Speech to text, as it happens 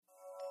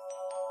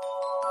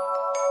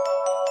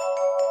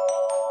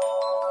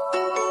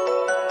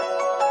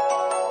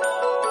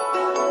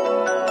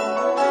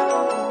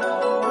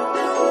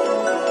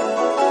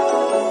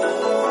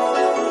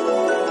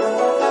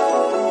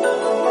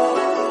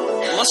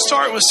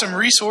start with some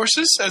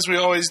resources, as we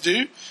always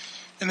do,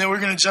 and then we're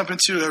going to jump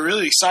into a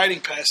really exciting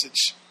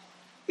passage.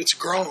 It's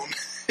grown.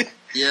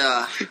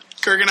 Yeah.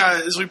 Kirk and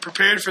I, as we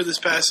prepared for this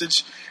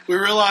passage, we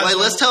realized... Wait,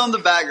 let's tell them the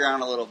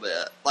background a little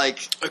bit.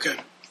 Okay.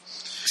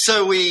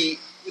 So we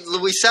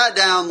sat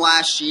down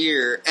last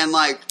year and,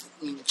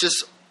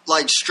 just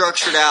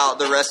structured out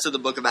the rest of the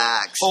book of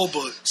Acts. Whole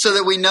book. So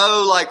that we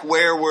know,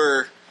 where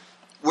we're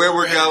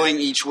going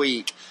each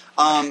week.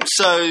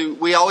 So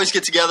we always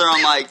get together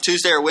on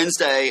Tuesday or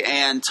Wednesday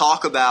and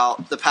talk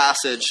about the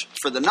passage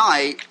for the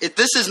night.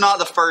 This is not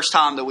the first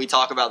time that we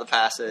talk about the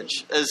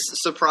passage, as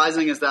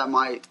surprising as that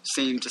might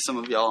seem to some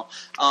of y'all.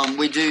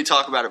 We do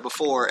talk about it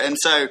before. And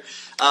so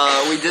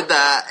we did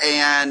that,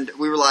 and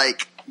we were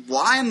like,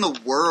 why in the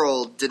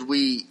world did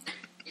we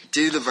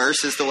do the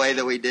verses the way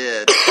that we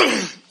did?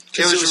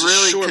 It was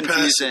really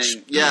confusing.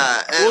 Passage.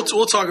 Yeah.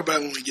 We'll talk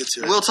about it when we get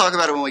to it. We'll talk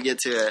about it when we get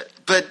to it.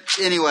 But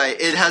anyway,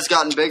 it has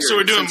gotten bigger so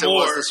we're doing since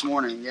more. It was this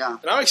morning. Yeah.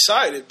 And I'm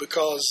excited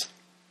because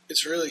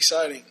it's really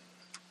exciting.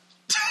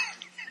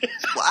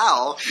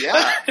 Wow.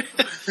 Yeah.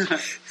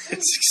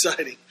 It's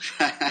exciting.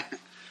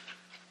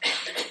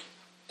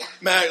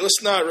 Mac,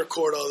 let's not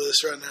record all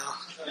this right now.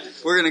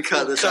 We're going to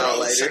cut this out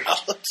later.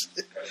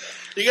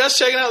 You guys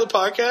checking out the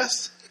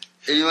podcast?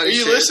 Anybody Are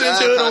you listening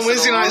to it on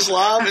Wednesday Nights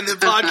Live and then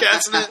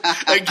podcasting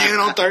it again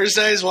on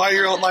Thursdays while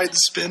you're on the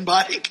spin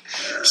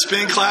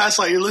class,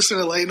 you're listening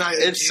to late night?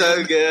 It's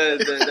so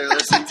good that they're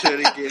listening to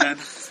it again.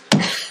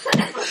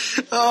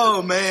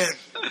 Oh man,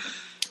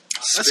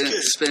 that's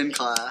good. Spin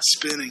class,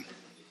 spinning.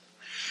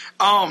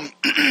 Do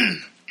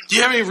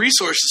you have any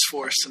resources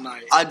for us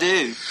tonight? I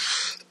do.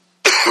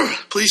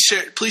 Please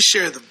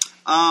share them.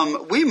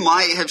 We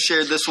might have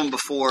shared this one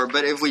before,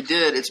 but if we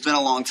did, it's been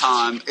a long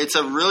time. It's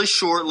a really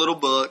short little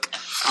book.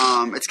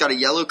 It's got a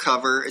yellow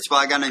cover. It's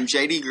by a guy named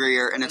J.D.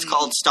 Greer, and it's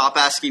called Stop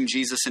Asking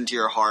Jesus Into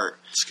Your Heart.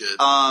 It's good.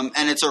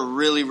 And it's a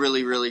really,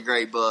 really, really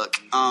great book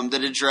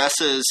that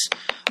addresses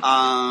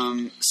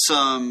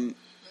some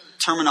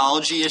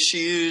terminology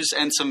issues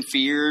and some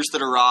fears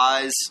that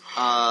arise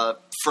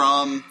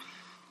from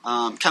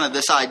kind of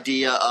this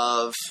idea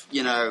of,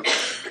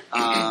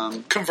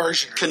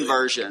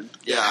 conversion.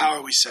 Yeah. How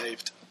are we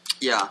saved?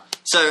 Yeah.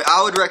 So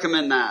I would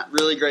recommend that.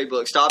 Really great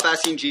book. Stop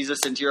Asking Jesus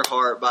Into Your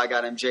Heart by a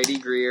guy named J.D.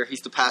 Greer.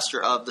 He's the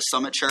pastor of the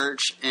Summit Church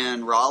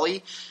in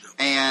Raleigh.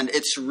 And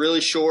it's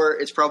really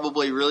short. It's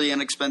probably really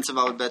inexpensive.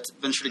 I would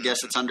venture to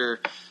guess it's under,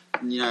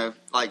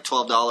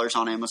 $12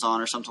 on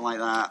Amazon or something like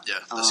that. Yeah,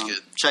 that's good.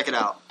 Check it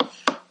out.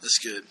 That's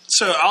good.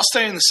 So I'll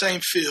stay in the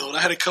same field.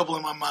 I had a couple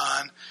in my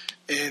mind,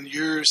 and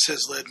yours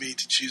has led me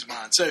to choose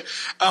mine. So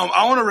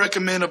I want to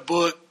recommend a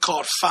book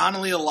called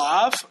Finally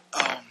Alive.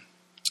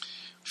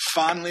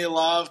 Finally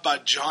Alive by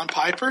John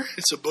Piper.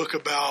 It's a book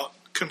about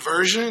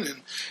conversion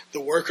and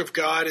the work of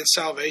God in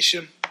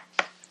salvation.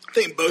 I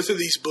think both of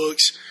these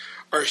books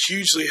are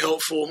hugely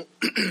helpful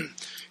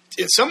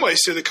in some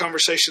ways to the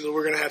conversation that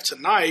we're going to have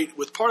tonight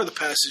with part of the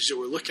passage that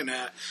we're looking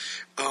at,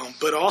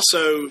 but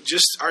also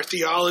just our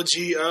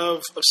theology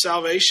of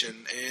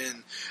salvation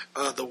and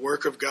the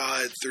work of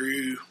God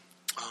through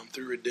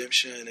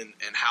redemption and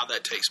how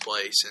that takes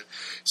place. And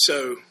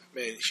so,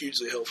 man,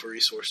 hugely helpful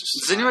resources.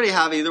 Does anybody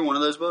have either one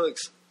of those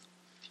books?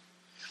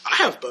 I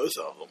have both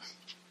of them.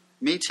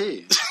 Me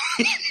too.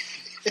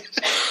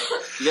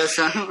 You guys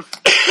don't?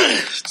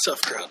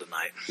 Tough crowd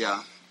tonight.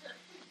 Yeah.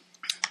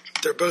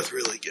 They're both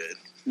really good.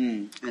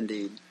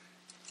 Indeed.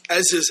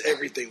 As is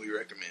everything we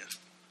recommend.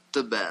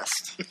 The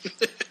best.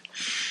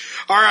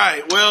 All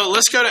right. Well,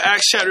 let's go to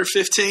Acts chapter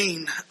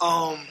 15.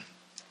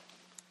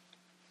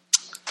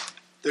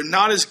 They're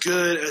not as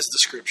good as the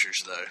scriptures,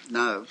 though.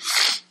 No.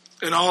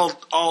 In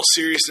all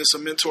seriousness, a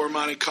mentor of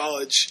mine in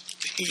college,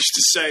 he used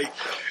to say,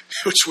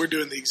 which we're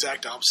doing the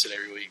exact opposite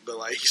every week, but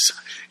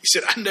he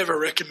said, I never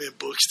recommend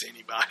books to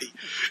anybody.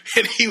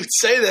 And he would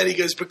say that, he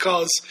goes,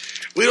 because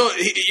we don't,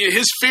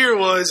 his fear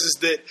is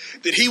that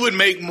he would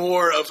make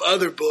more of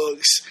other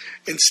books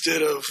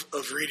instead of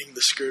reading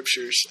the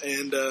scriptures.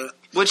 And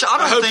which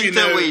I don't think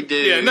that we do.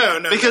 Yeah,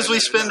 no. Because we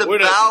spend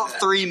about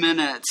 3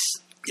 minutes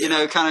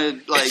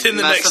kind of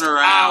messing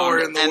around, hour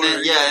in the and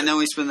Word, then and then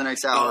we spend the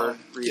next hour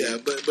reading. Yeah,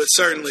 but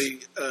certainly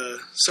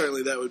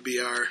that would be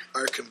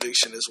our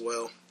conviction as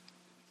well.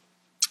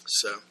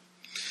 So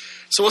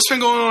what's been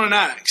going on in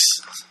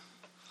Acts?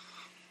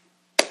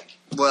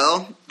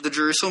 Well, the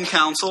Jerusalem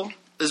Council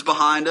is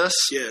behind us.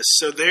 Yes.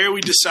 So there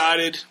we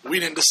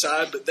didn't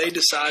decide, but they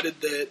decided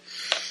that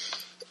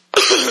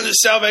that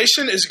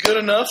salvation is good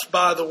enough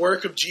by the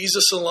work of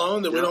Jesus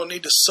alone, that we don't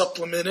need to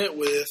supplement it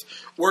with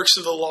works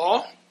of the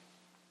law.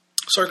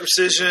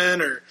 Circumcision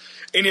or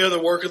any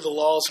other work of the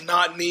law is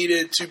not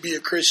needed to be a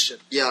Christian.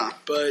 Yeah.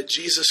 But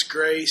Jesus'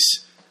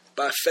 grace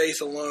by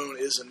faith alone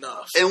is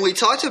enough. And we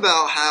talked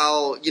about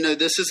how,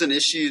 this is an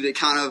issue that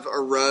kind of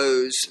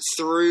arose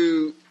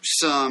through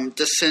some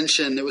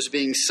dissension that was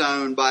being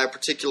sown by a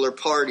particular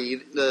party,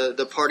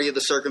 the party of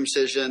the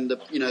circumcision,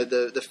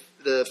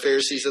 the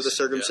Pharisees of the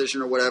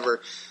circumcision or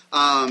whatever.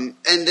 And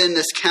then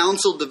this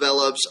council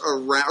develops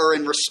or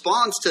in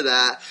response to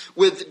that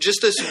with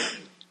just this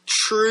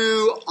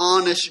true,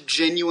 honest,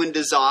 genuine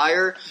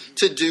desire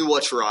to do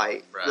what's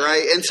right?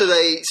 And so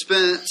they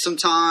spent some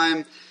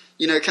time,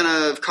 kind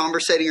of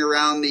conversating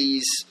around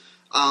these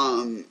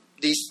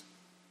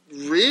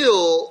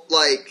real,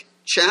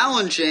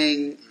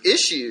 challenging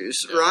issues,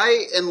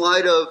 right? In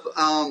light of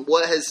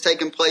what has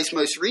taken place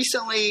most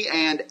recently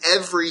and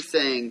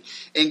everything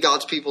in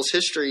God's people's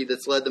history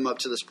that's led them up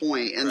to this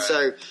point. And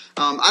so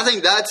I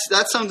think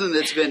that's something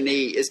that's been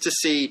neat, is to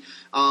see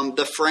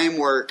the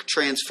framework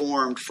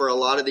transformed for a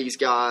lot of these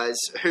guys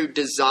who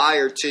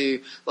desire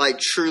to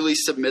truly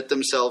submit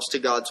themselves to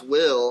God's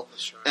will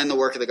and the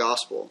work of the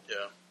gospel.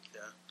 Yeah.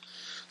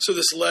 So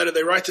this letter,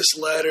 they write this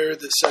letter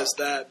that says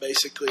that,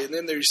 basically, and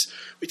then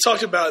we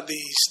talked about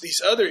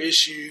these other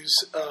issues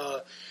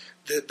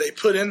that they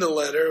put in the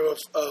letter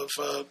of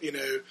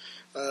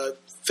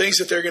things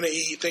that they're going to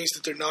eat, things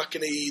that they're not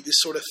going to eat, this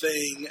sort of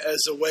thing,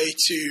 as a way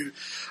to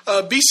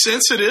be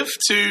sensitive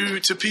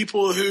to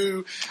people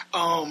who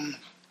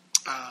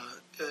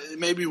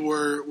maybe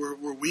were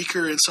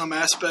weaker in some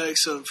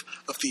aspects of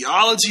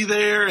theology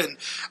there, and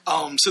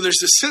so there's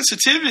this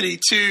sensitivity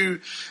to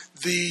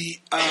the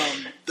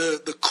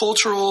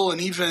cultural and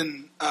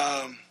even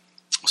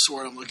what's the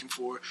word I'm looking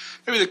for?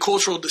 Maybe the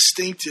cultural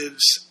distinctives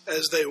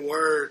as they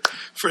were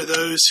for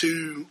those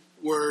who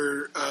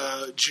were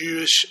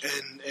Jewish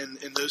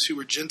and those who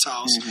were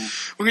Gentiles.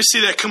 Mm-hmm. We're going to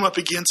see that come up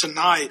again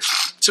tonight.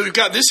 So we've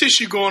got this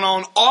issue going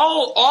on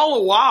all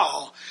the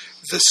while.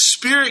 The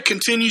Spirit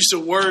continues to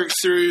work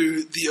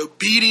through the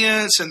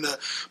obedience and the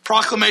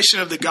proclamation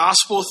of the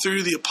gospel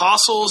through the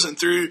apostles and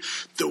through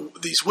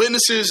these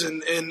witnesses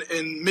and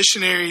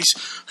missionaries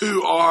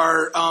who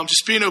are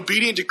just being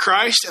obedient to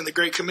Christ and the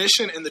Great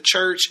Commission, and the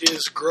church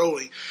is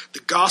growing. The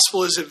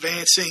gospel is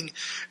advancing,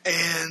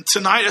 and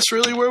tonight that's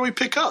really where we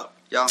pick up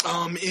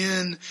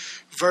in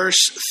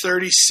verse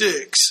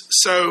 36.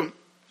 So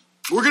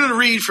we're going to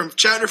read from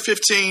chapter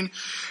 15,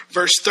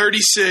 verse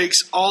 36,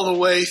 all the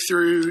way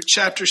through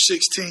chapter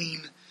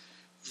 16,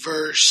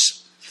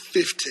 verse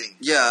 15.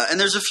 Yeah, and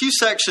there's a few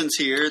sections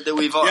here that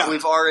we've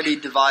already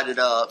divided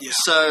up. Yeah.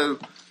 So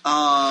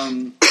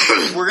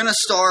we're going to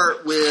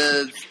start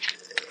with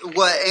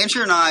what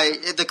Andrew and I,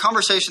 the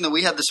conversation that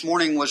we had this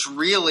morning was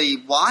really,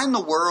 why in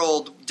the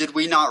world did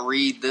we not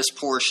read this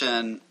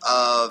portion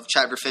of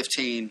chapter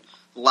 15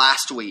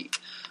 last week?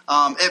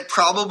 It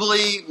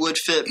probably would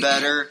fit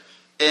better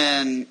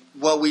in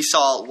what we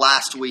saw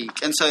last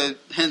week. And so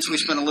hence we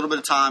spent a little bit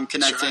of time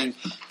connecting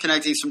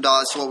some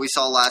dots to what we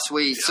saw last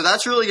week. Yeah. So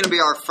that's really going to be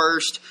our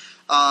first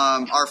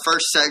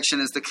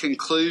section, is the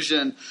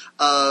conclusion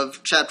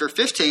of chapter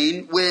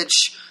 15, which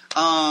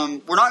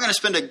we're not going to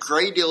spend a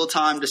great deal of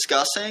time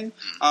discussing.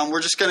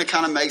 We're just going to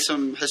kind of make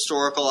some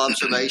historical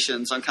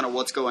observations on kind of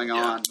what's going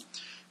on.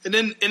 And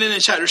then in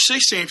chapter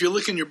 16, if you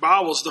look in your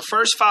Bibles, the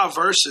first 5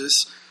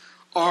 verses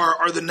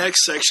are the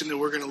next section that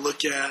we're going to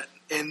look at.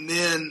 And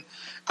then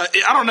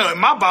I don't know. In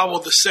my Bible,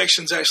 the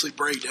sections actually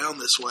break down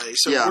this way.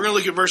 So we're going to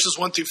look at verses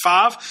 1 through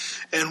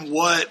 5 and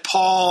what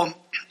Paul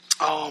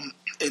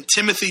and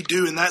Timothy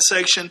do in that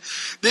section.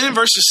 Then in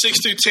verses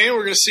 6 through 10,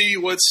 we're going to see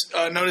what's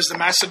known as the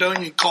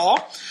Macedonian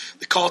call,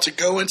 the call to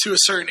go into a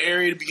certain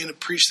area to begin to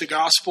preach the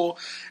gospel.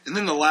 And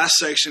then the last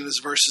section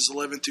is verses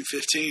 11 through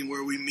 15,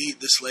 where we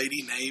meet this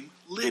lady named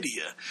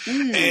Lydia.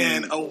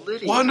 And a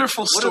Lydia.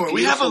 Wonderful story.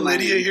 We have a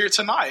Lydia here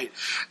tonight.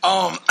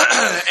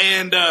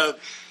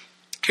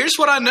 Here's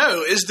what I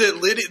know, is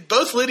that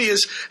both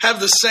Lydias have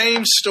the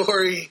same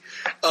story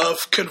of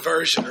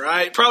conversion,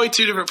 right? Probably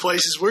 2 different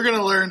places. We're going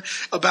to learn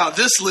about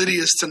this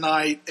Lydia's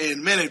tonight,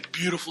 and man, a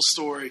beautiful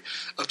story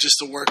of just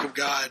the work of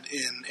God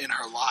in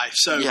her life.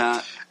 So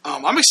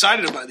I'm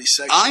excited about these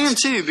sections. I am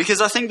too,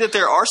 because I think that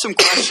there are some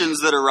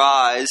questions that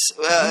arise.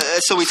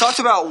 So we talked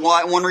about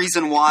one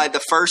reason why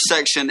the first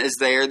section is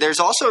there. There's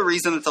also a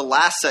reason that the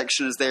last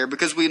section is there,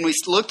 because when we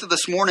looked at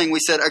this morning, we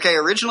said, okay,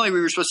 originally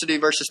we were supposed to do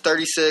verses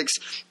 36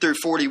 through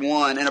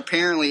 41, and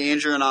apparently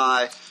Andrew and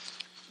I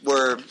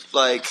were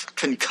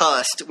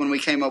concussed when we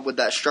came up with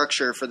that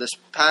structure for this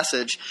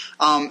passage.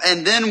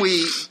 And then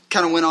we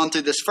kind of went on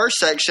through this first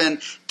section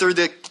through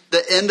the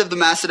end of the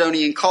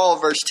Macedonian call,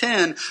 verse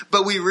 10,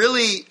 but we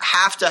really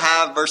have to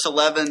have verse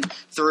 11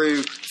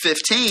 through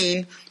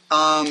 15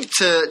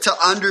 to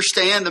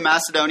understand the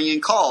Macedonian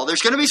call.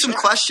 There's going to be some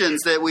questions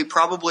that we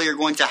probably are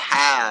going to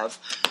have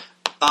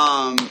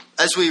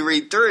as we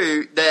read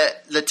through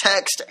that the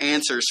text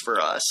answers for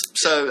us.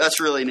 So that's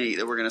really neat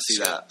that we're going to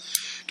see that.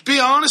 To be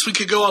honest, we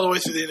could go all the way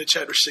through the end of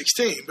chapter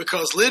 16,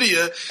 because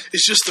Lydia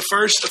is just the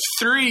first of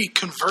 3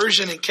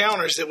 conversion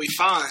encounters that we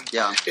find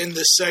in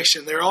this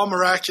section. They're all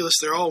miraculous.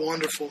 They're all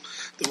wonderful,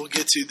 that we'll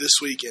get to this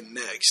week and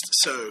next.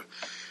 So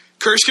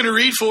Kirk's going to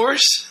read for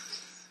us.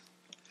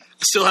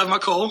 I still have my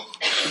cold,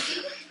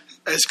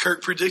 as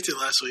Kirk predicted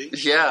last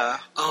week. Yeah.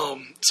 So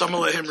I'm going to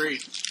let him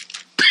read.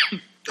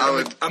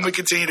 I'm going to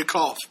continue to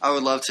cough. I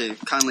would love to.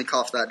 Kindly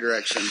cough that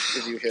direction,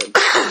 if you could.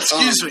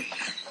 Excuse me.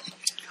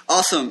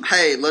 Awesome.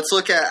 Hey, let's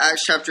look at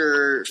Acts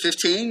chapter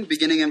 15,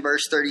 beginning in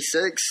verse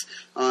 36,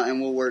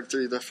 and we'll work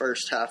through the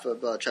first half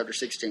of chapter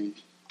 16.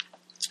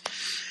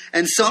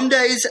 And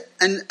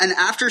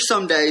after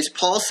some days,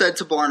 Paul said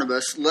to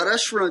Barnabas, "Let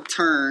us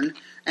return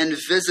and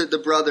visit the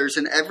brothers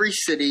in every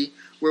city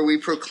where we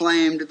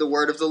proclaimed the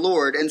word of the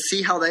Lord and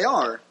see how they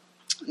are."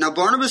 Now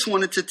Barnabas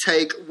wanted to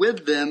take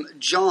with them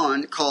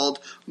John, called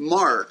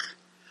Mark,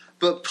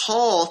 but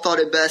Paul thought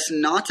it best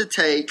not to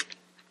take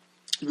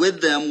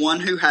with them one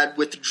who had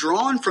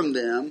withdrawn from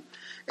them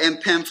in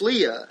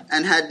Pamphylia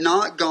and had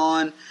not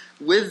gone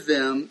with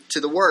them to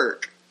the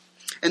work.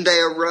 And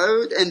there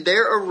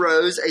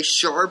arose a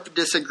sharp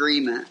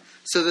disagreement,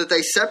 so that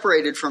they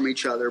separated from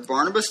each other.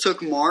 Barnabas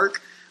took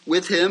Mark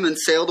with him and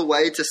sailed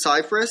away to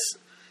Cyprus.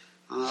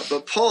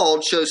 But Paul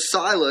chose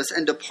Silas,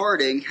 and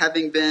departing,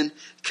 having been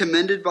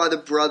commended by the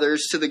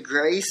brothers to the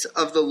grace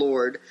of the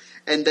Lord,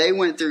 and they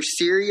went through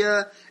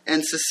Syria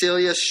and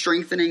Cilicia,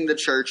 strengthening the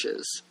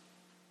churches.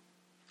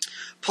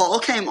 Paul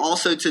came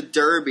also to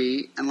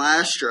Derbe and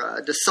Lystra.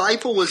 A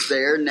disciple was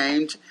there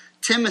named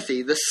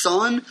Timothy, the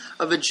son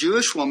of a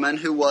Jewish woman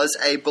who was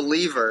a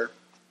believer,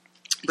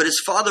 but his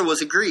father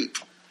was a Greek.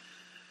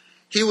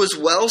 He was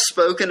well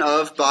spoken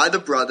of by the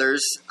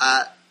brothers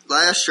at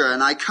Lystra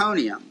and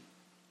Iconium.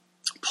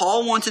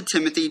 Paul wanted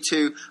Timothy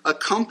to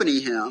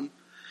accompany him,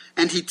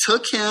 and he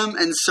took him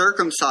and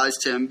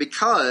circumcised him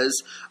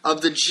because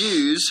of the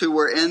Jews who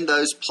were in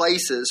those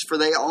places, for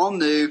they all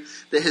knew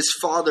that his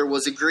father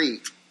was a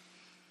Greek.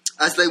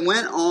 As they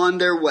went on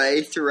their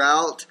way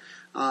throughout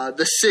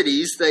the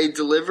cities, they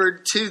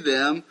delivered to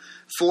them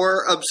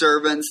for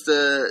observance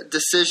the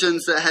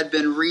decisions that had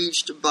been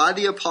reached by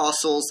the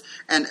apostles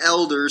and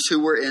elders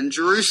who were in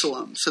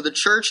Jerusalem. So the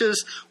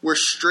churches were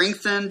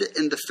strengthened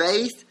in the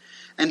faith,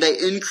 and they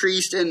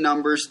increased in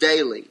numbers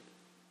daily.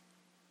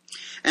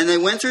 And they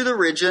went through the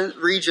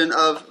region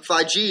of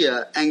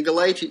Phrygia and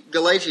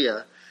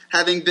Galatia,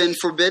 having been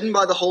forbidden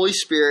by the Holy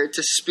Spirit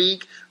to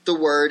speak the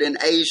word in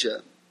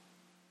Asia.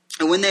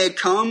 And when they had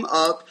come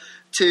up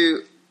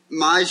to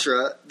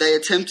Mysia, they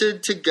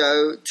attempted to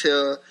go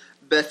to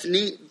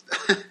Bithynia,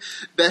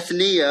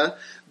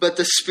 but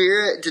the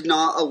Spirit did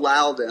not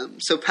allow them.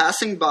 So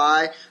passing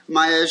by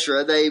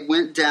Mysia, they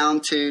went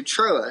down to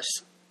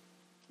Troas.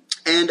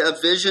 And a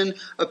vision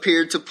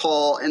appeared to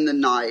Paul in the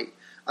night.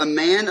 A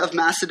man of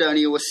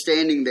Macedonia was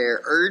standing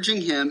there,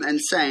 urging him and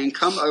saying,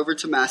 "Come over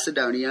to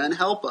Macedonia and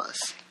help us."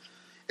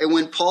 And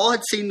when Paul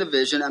had seen the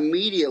vision,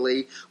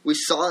 immediately we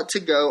sought to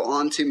go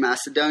on to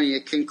Macedonia,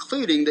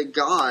 concluding that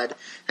God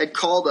had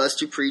called us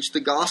to preach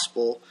the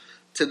gospel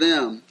to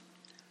them.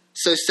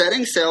 So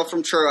setting sail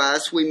from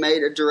Troas, we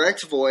made a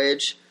direct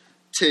voyage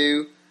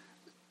to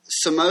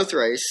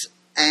Samothrace,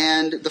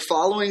 and the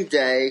following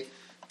day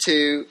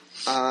to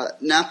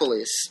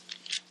Neapolis,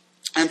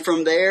 and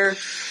from there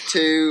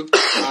to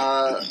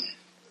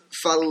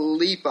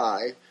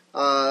Philippi,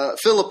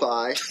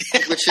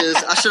 which is,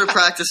 I should have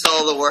practiced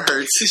all the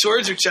words. These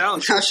words are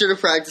challenging. I should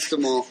have practiced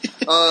them all.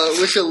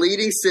 Which is a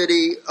leading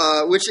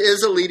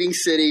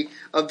city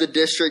of the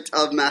district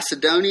of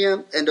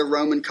Macedonia and a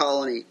Roman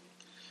colony.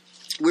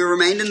 We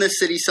remained in this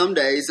city some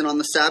days, and on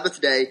the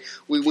Sabbath day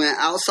we went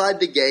outside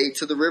the gate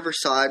to the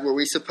riverside, where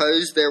we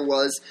supposed there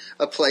was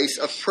a place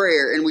of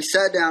prayer, and we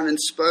sat down and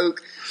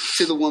spoke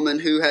to the women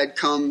who had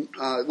come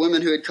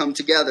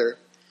together.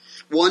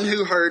 One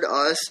who heard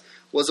us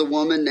was a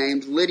woman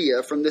named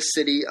Lydia from the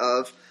city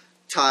of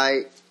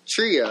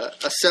Thyatira,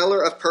 a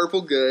seller of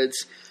purple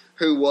goods,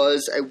 who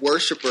was a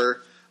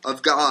worshiper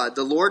of God.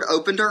 The Lord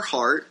opened her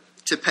heart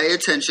to pay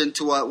attention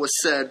to what was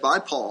said by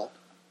Paul.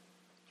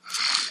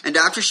 And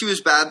after she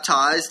was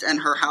baptized, and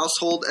her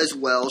household as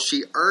well,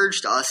 she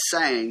urged us,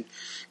 saying,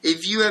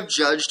 "If you have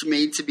judged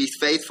me to be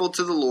faithful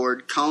to the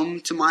Lord, come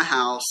to my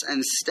house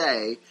and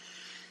stay."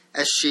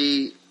 As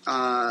she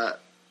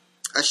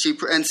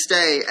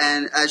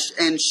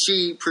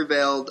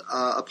prevailed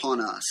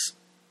upon us.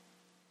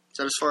 Is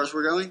that as far as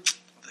we're going?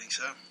 I think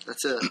so.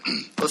 That's it.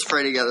 Let's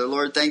pray together.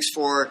 Lord, thanks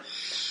for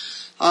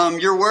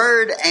your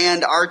word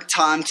and our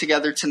time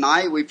together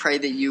tonight. We pray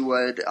that you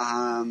would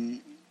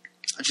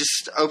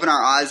just open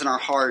our eyes and our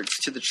hearts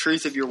to the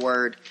truth of your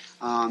word,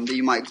 that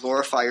you might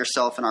glorify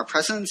yourself in our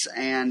presence,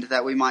 and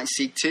that we might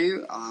seek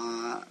to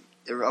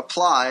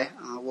apply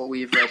what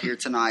we've read here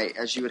tonight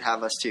as you would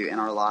have us to in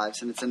our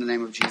lives. And it's in the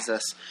name of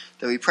Jesus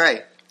that we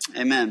pray.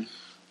 Amen.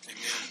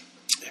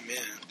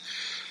 Amen.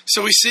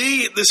 So we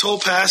see this whole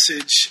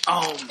passage,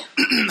 how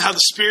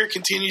the Spirit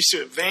continues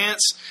to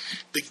advance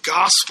the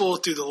gospel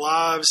through the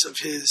lives of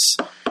his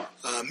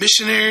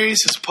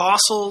missionaries, his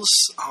apostles,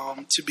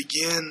 to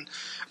begin,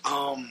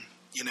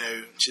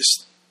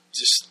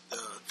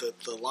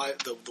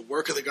 the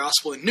work of the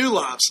gospel in new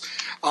lives.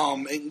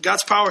 And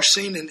God's power is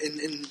seen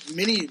in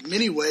many,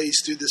 many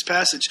ways through this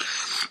passage.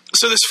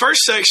 So this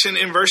first section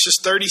in verses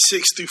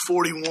 36 through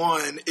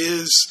 41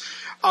 is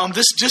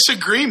this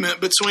disagreement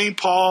between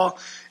Paul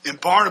and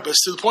Barnabas,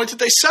 to the point that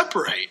they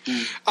separate.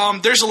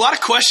 There's a lot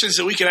of questions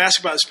that we can ask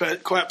about this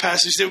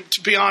passage that,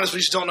 to be honest, we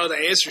just don't know the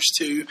answers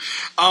to.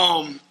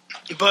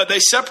 But they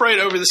separate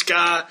over this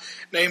guy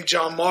named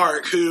John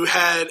Mark, who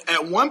had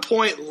at one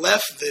point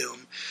left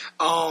them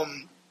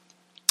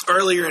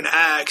earlier in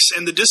Acts.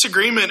 And the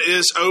disagreement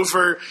is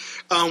over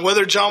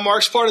whether John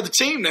Mark's part of the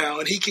team now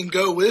and he can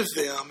go with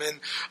them.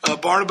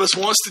 And Barnabas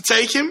wants to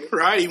take him,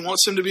 right? He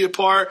wants him to be a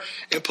part.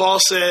 And Paul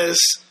says,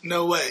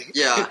 no way.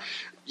 Yeah.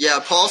 Yeah,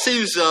 Paul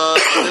seems a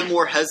bit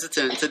more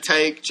hesitant to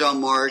take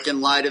John Mark in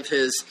light of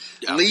his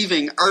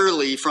leaving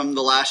early from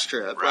the last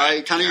trip,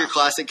 right? Kind of your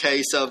classic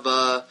case of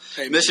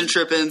mission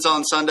trip ends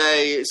on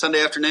Sunday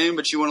afternoon,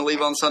 but you want to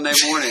leave on Sunday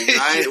morning,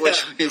 right?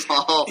 Which we've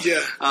all,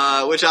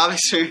 which I've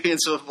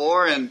experienced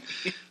before, and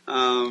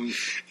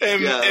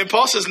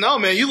Paul says, no,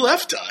 man, you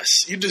left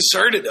us. You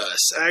deserted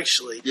us,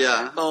 actually.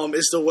 Yeah.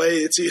 Is the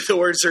way the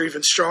words are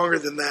even stronger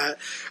than that.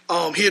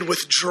 He had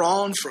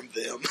withdrawn from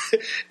them.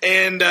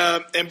 and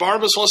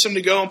Barnabas wants him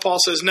to go, and Paul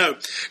says no.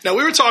 Now,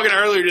 we were talking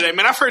earlier today.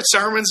 Man, I've heard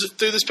sermons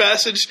through this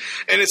passage,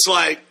 and it's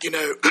like,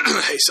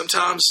 hey,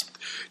 sometimes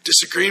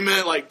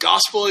disagreement, like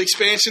gospel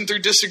expansion through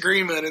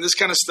disagreement and this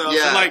kind of stuff.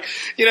 Yeah.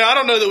 And I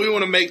don't know that we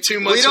want to make too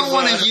much. We don't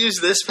want to use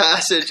this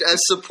passage as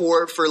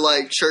support for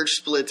church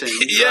splitting.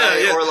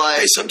 Yeah. Or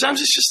hey,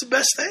 sometimes it's just the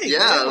best thing.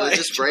 Yeah, right?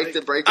 Just break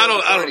the I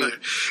don't know.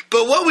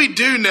 But what we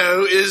do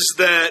know is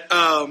that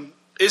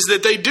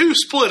they do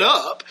split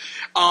up.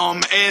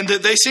 And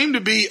that they seem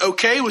to be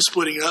okay with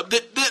splitting up.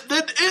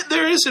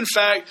 There is, in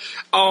fact,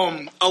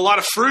 a lot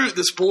of fruit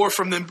that's bore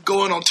from them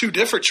going on two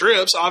different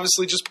trips,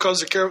 obviously just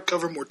because they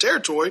cover more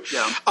territory.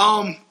 Yeah.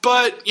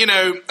 But,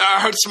 I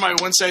heard somebody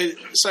once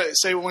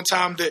say one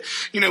time that,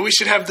 we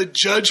should have the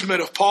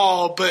judgment of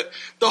Paul, but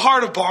the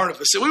heart of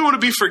Barnabas. That we want to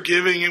be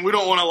forgiving, and we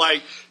don't want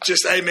to,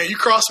 just, hey, man, you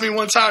crossed me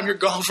one time, you're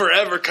gone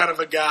forever kind of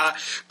a guy.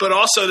 But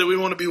also that we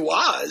want to be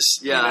wise,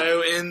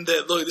 and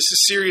that, look, this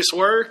is serious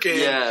work. And,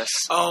 yes.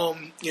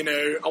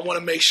 I want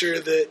to make sure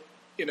that,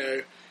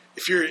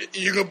 if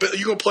you're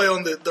gonna play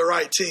on the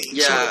right team.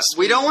 Yeah,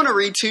 we don't want to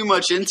read too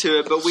much into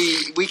it, but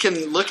we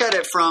can look at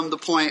it from the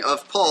point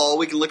of Paul,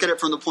 we can look at it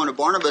from the point of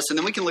Barnabas, and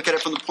then we can look at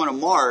it from the point of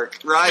Mark,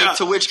 right? Yeah.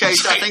 To which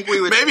case I think we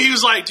would maybe he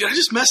was like, dude, I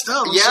just messed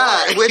up. I'm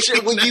sorry.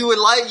 Which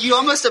you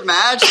almost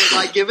imagine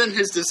given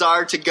his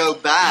desire to go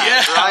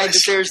back, right?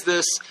 That there's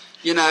this.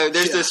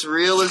 This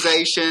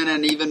realization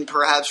and even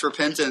perhaps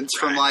repentance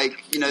from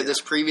this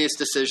previous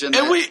decision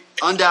that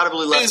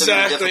undoubtedly left him in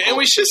a difficult Exactly. And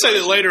we should say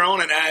that later on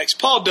in Acts,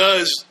 Paul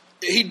does,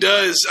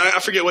 I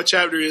forget what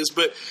chapter it is,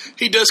 but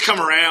he does come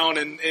around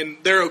and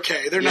they're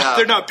okay. They're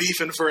not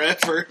beefing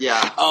forever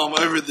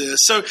over this.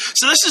 So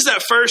this is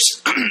that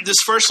this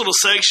first little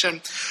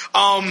section.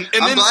 I'm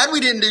glad we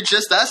didn't do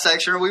just that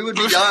section or we would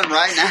be done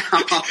right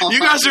now. You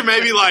guys are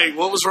maybe like,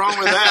 what was wrong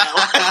with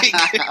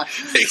that?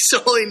 It's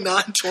only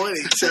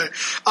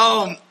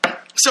 9:20.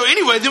 So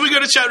anyway, then we go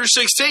to chapter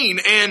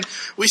 16, and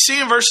we see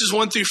in verses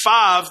 1 through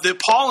 5 that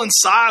Paul and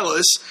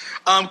Silas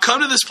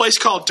come to this place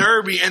called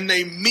Derbe, and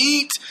they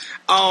meet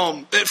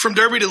from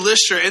Derbe to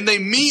Lystra, and they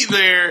meet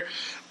there.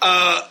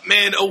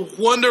 A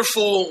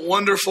wonderful,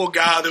 wonderful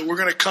guy that we're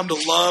going to come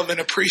to love and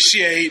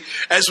appreciate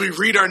as we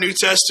read our New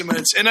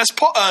Testaments. And that's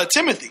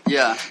Timothy.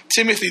 Yeah.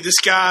 Timothy, this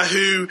guy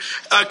who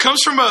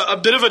comes from a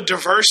bit of a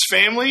diverse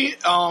family.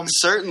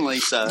 Certainly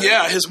so.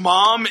 Yeah, his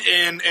mom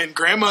and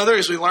grandmother,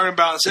 as we learn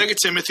about in 2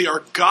 Timothy,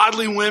 are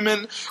godly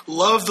women,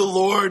 love the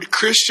Lord,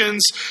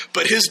 Christians,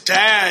 but his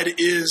dad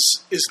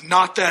is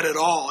not that at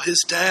all.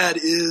 His dad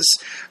is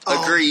a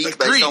Greek,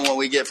 based on what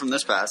we get from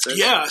this passage.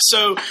 Yeah,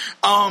 so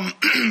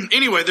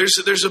anyway,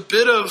 there's a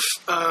bit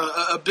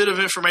of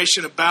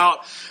information about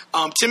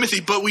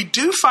Timothy, but we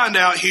do find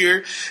out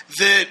here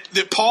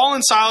that Paul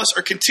and Silas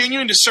are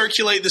continuing to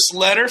circulate this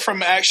letter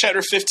from Acts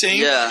chapter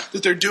 15. Yeah.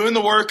 That they're doing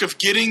the work of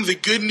getting the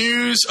good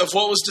news of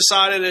what was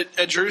decided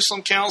at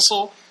Jerusalem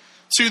Council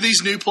to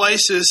these new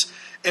places,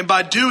 and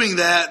by doing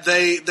that,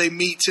 they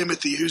meet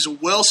Timothy, who's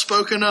well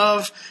spoken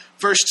of.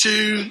 Verse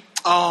 2.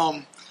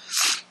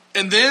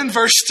 And then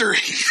verse 3.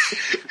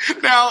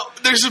 Now,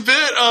 there's a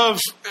bit of,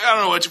 I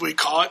don't know what we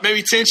call it,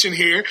 maybe tension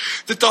here,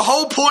 that the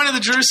whole point of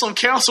the Jerusalem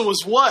Council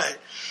was what?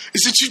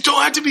 Is that you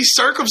don't have to be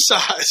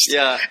circumcised.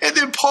 Yeah. And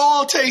then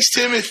Paul takes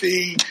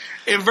Timothy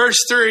in verse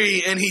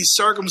 3 and he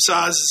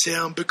circumcises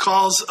him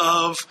because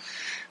of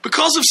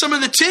some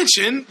of the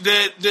tension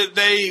that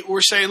they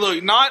were saying,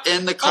 look, not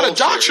a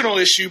doctrinal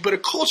issue, but a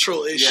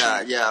cultural issue.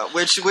 Yeah.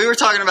 Which we were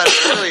talking about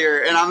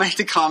earlier, and I made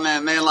the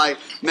comment, man,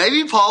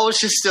 maybe Paul was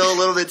just still a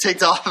little bit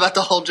ticked off about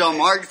the whole John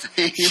Mark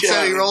thing. And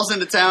so he rolls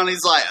into town, and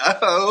he's like,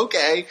 oh,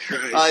 okay.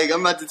 Right.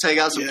 I'm about to take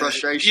out some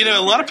frustration.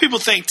 A lot of people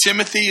think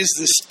Timothy is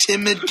this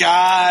timid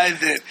guy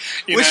that,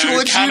 which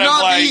would you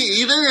not be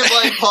either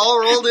if Paul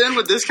rolled in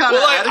with this kind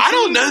of attitude? I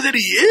don't know that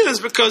he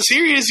is, because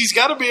here he is, he's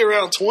got to be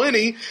around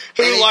 20,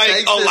 who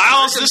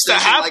allows this to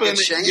happen. And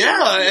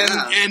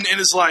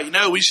it's like,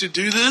 no, we should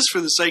do this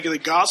for the sake of the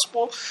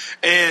gospel.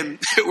 And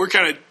we're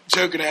kind of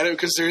joking at it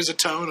because there is a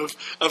tone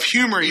of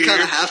humor here. You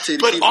kind of have to.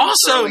 But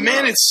also,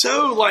 man, it's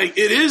so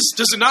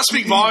does it not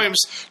speak volumes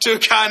to a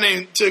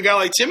guy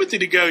like Timothy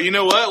to go, you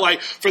know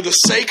what, for the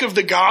sake of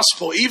the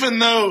gospel, even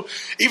though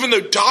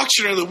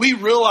doctrinally we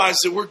realize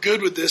that we're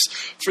good with this,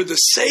 for the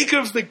sake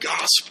of the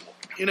gospel,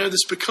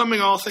 this becoming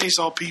all things,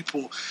 all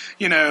people,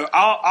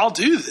 I'll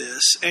do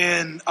this.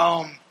 And,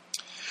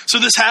 so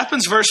this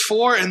happens, verse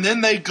 4, and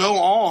then they go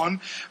on.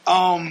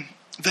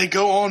 they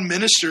go on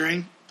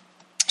ministering,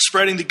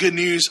 spreading the good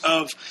news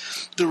of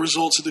the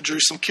results of the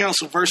Jerusalem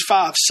Council. Verse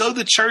 5, so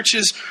the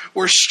churches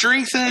were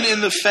strengthened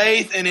in the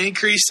faith and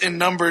increased in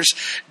numbers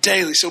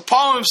daily. So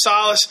Paul and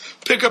Silas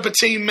pick up a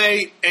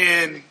teammate,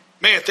 and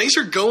man, things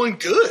are going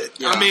good.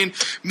 Yeah. I mean,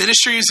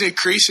 ministry is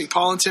increasing.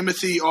 Paul and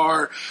Timothy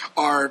are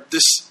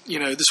this,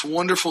 this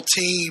wonderful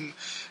team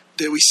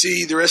that we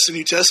see the rest of the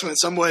New Testament in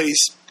some ways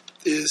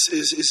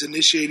is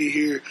initiated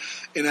here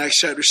in Acts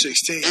chapter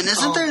 16. And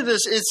isn't there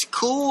this, it's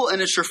cool and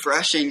it's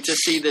refreshing to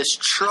see this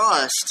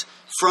trust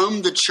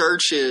from the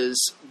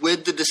churches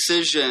with the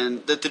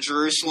decision that the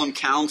Jerusalem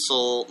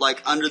Council,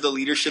 like under the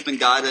leadership and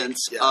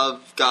guidance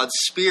of God's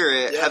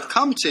Spirit, have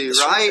come to, That's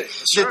right?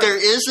 That right. there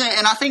isn't,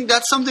 and I think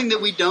that's something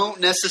that we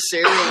don't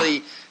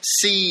necessarily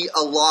see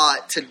a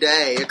lot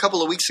today. A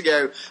couple of weeks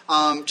ago,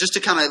 just to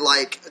kind of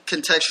like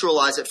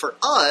contextualize it for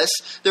us,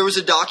 there was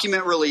a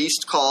document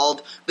released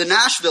called the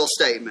Nashville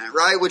Statement,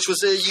 right? Which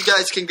was, you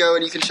guys can go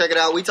and you can check it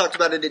out. We talked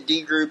about it at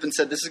D Group and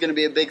said this is going to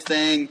be a big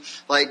thing.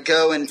 Like,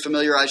 go and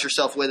familiarize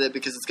yourself with it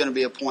because it's going to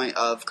be a point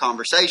of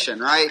conversation,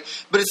 right?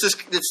 But it's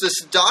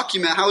this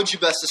document. How would you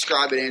best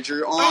describe it,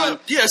 Andrew?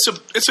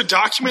 It's a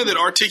document that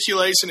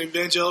articulates an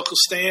evangelical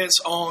stance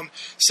on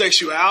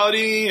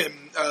sexuality and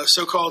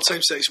so-called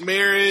same-sex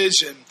marriage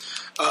and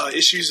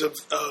issues of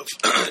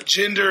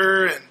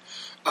gender and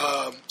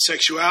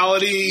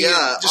sexuality.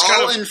 Yeah, just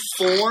all kind of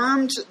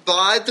informed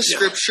by the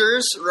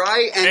scriptures,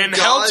 right? And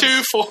held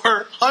to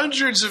for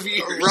hundreds of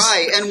years.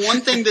 Right, and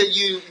one thing that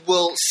you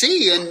will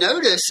see and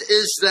notice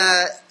is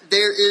that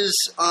there is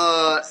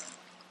a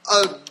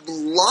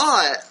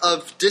lot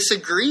of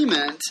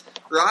disagreement,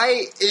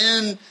 right,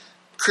 in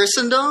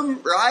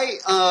Christendom, right,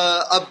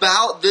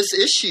 about this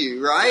issue,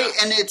 right?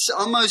 Yeah. And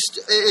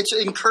it's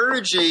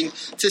encouraging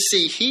to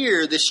see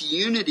here this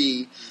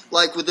unity,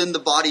 like within the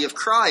body of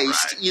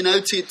Christ,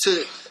 right.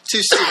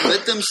 To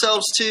submit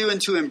themselves to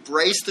and to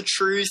embrace the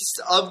truths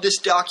of this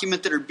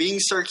document that are being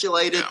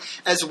circulated,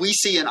 as we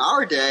see in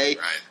our day.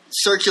 Right.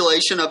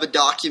 Circulation of a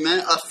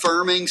document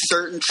affirming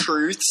certain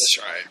truths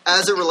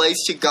as it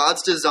relates to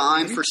God's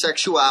design for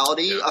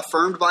sexuality,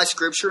 affirmed by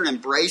Scripture and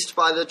embraced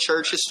by the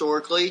church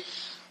historically.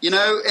 And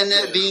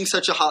it being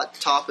such a hot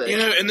topic.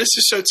 And this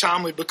is so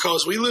timely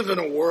because we live in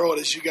a world,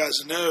 as you guys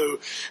know,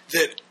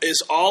 that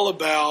is all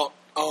about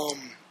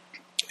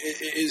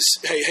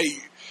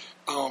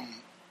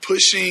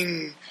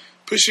pushing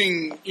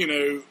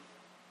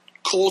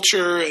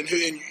culture and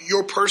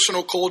your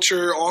personal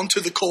culture onto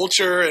the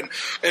culture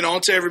and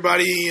onto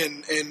everybody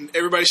and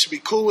everybody should be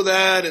cool with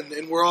that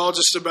and we're all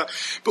just about.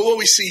 But what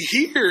we see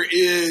here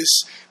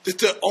is that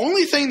the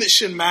only thing that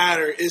should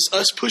matter is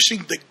us pushing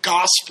the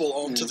gospel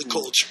onto the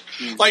culture.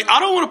 Mm-hmm. Like, I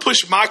don't want to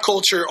push my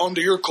culture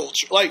onto your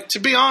culture. Like, to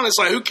be honest,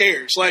 like, who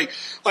cares?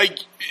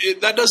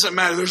 That doesn't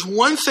matter. There's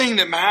one thing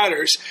that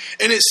matters,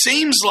 and it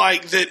seems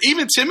like that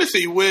even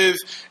Timothy with,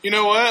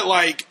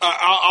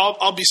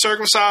 I'll be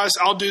circumcised,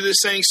 I'll do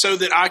this thing so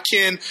that I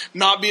can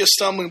not be a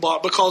stumbling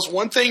block, because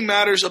one thing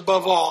matters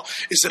above all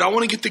is that I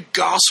want to get the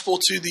gospel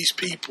to these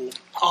people.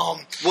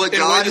 What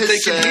God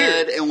has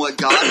said and what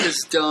God has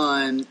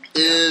done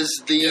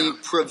is the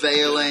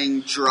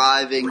prevailing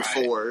driving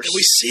force. And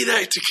we see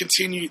that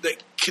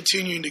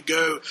continuing to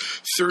go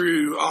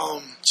through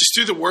just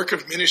through the work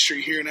of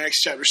ministry here in Acts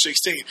chapter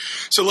 16.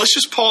 So let's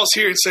just pause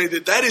here and say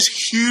that is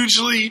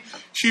hugely,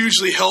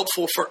 hugely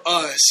helpful for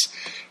us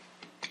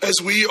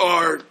as we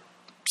are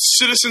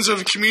citizens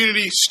of a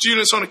community,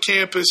 students on a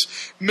campus,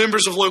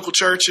 members of local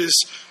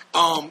churches,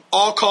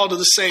 all called to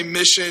the same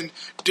mission,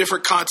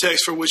 different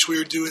context for which we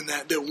are doing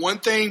that. That one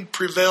thing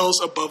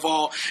prevails above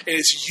all, and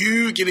it's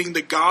you getting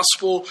the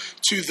gospel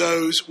to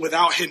those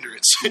without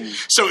hindrance.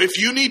 So if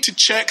you need to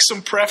check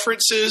some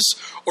preferences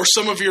or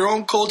some of your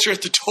own culture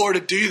at the door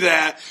to do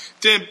that,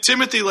 then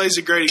Timothy lays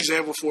a great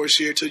example for us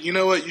here to, you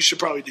know what, you should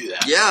probably do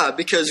that. Yeah,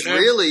 because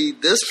really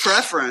this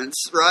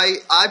preference, right,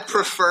 I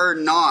prefer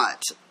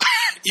not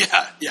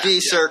be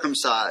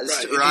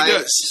circumcised, right? He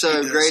does.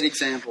 So great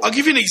example. I'll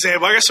give you an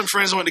example. I got some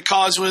friends I went to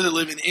college with that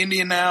live in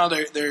India now.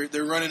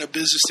 They're running a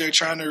business there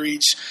trying to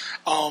reach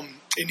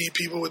Indian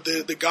people with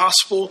the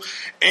gospel.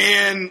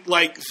 And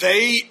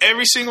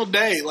every single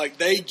day,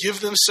 they give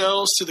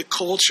themselves to the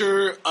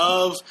culture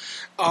of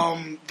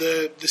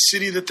the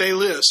city that they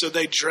live. So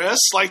they dress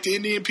like the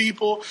Indian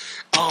people.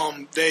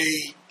 They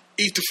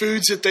eat the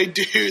foods that they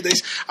do.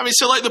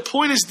 The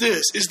point is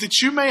this, is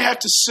that you may have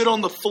to sit on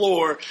the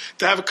floor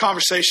to have a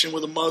conversation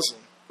with a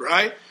Muslim,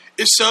 right?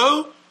 If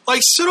so,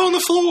 sit on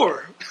the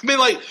floor.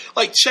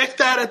 Check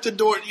that at the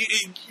door.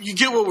 You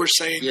get what we're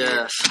saying.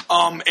 Yes.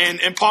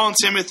 And Paul and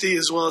Timothy,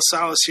 as well as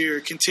Silas here,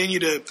 continue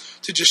to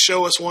just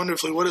show us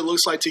wonderfully what it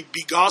looks like to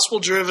be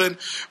gospel-driven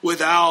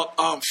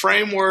without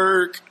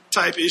framework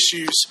type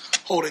issues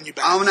holding you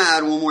back. I want to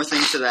add one more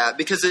thing to that,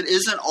 because it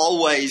isn't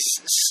always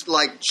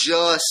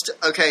just,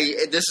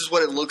 okay, this is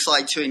what it looks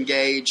like to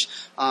engage,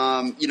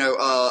 a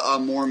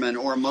Mormon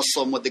or a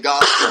Muslim with the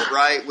gospel,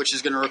 right? Which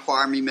is going to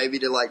require me maybe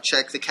to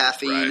check the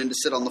caffeine and to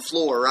sit on the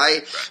floor,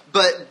 right?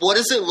 But what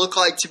does it look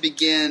like to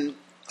begin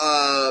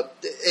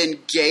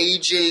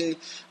engaging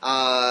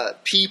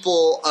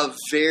people of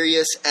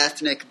various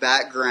ethnic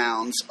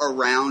backgrounds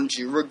around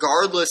you,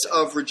 regardless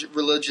of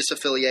religious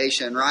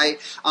affiliation, right?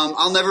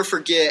 I'll never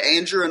forget,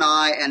 Andrew and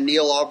I and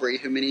Neil Aubrey,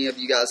 who many of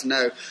you guys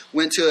know,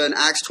 went to an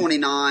Acts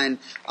 29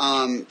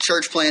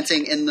 church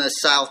planting in the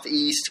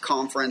Southeast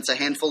Conference a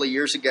handful of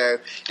years ago,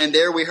 and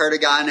there we heard a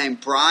guy named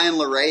Brian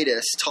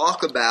Laradis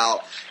talk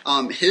about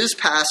his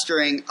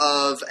pastoring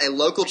of a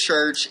local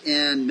church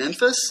in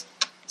Memphis.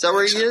 Is that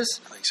where he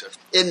is? I think so.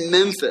 In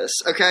Memphis,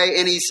 okay?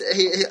 And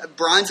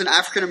Brian's an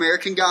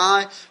African-American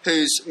guy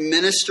who's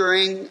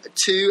ministering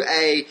to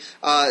a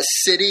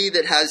city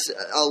that has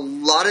a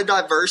lot of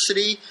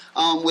diversity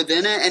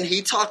within it. And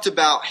he talked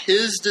about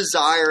his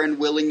desire and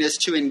willingness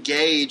to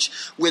engage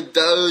with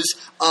those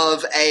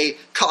of a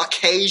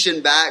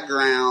Caucasian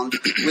background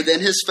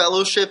within his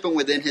fellowship and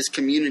within his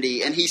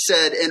community. And he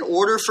said, in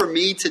order for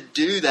me to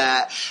do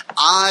that,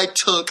 I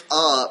took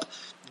up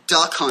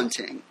duck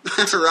hunting,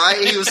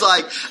 right? He was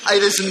like,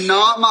 it is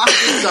not my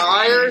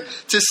desire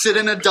to sit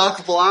in a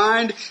duck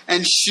blind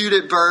and shoot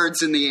at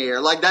birds in the air.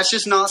 Like, that's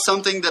just not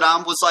something that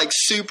I was like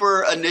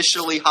super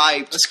initially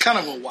hyped. It's kind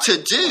of a white to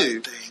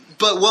do. thing.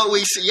 But what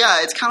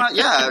it's kind of,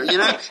 you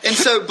know. And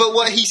so, but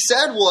what he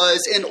said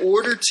was, in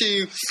order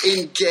to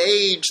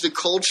engage the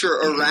culture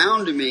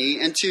around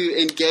me and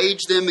to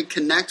engage them and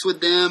connect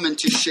with them and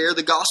to share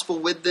the gospel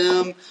with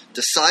them,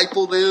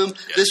 disciple them,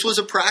 this was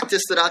a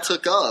practice that I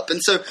took up.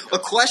 And so a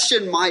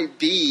question might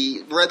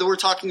be, whether we're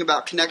talking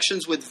about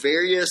connections with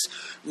various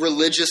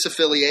religious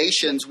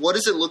affiliations, what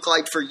does it look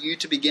like for you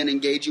to begin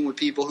engaging with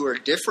people who are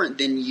different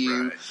than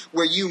you,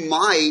 where you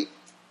might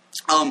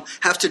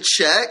have to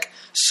check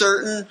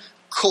certain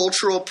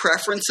cultural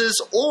preferences,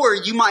 or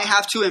you might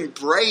have to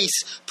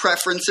embrace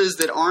preferences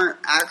that aren't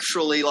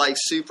actually like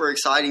super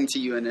exciting to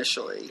you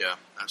initially. Yeah,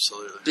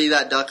 absolutely. Be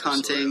that duck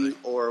hunting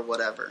or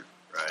whatever.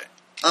 Right.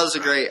 That was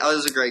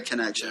a great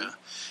connection. Yeah.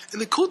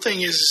 And the cool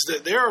thing is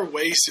that there are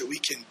ways that we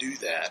can do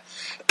that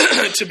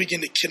to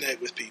begin to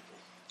connect with people.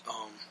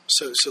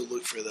 So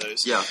look for those.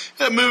 Yeah.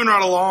 Moving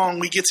right along,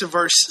 we get to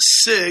verse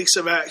 6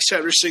 of Acts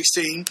chapter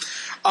 16.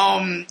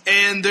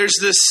 And there's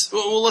this,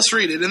 well, let's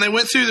read it. And they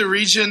went through the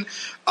region,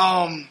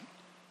 and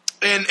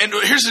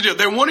here's the deal.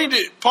 They're wanting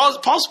to,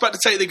 Paul's about to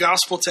take the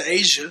gospel to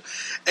Asia,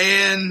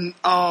 and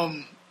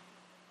the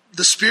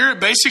Spirit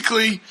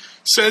basically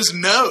says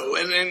no,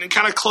 and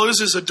kind of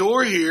closes a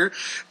door here.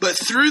 But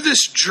through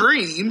this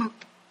dream,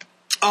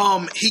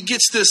 he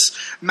gets this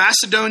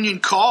Macedonian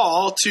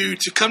call to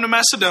come to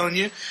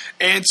Macedonia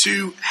and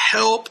to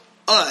help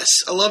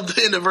us. I love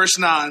the end of verse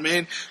 9,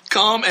 man.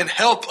 Come and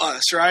help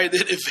us, right?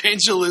 That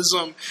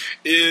evangelism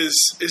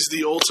is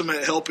the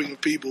ultimate helping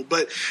of people.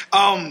 But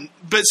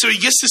so he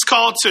gets this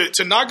call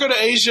to not go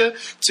to Asia,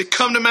 to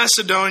come to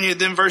Macedonia.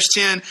 Then verse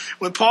 10,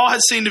 when Paul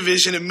had seen the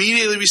vision,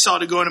 immediately we sought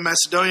to go into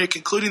Macedonia,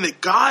 concluding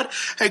that God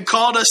had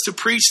called us to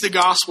preach the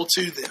gospel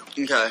to them.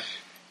 Okay.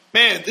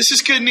 Man, this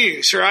is good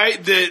news,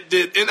 right?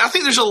 That and I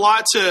think there's a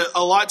lot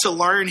to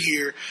learn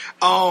here.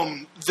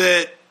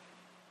 That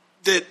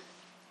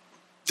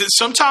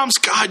sometimes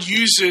God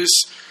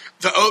uses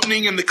the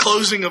opening and the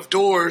closing of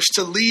doors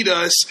to lead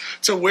us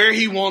to where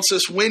He wants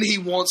us, when He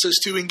wants us,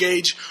 to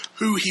engage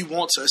who He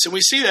wants us, and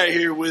we see that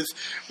here with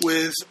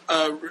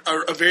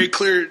a very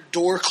clear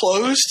door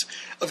closed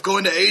of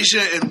going to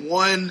Asia, and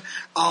one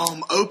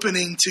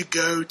opening to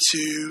go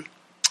to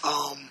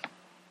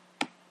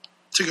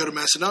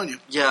Macedonia.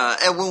 Yeah,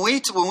 and when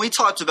we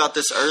talked about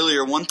this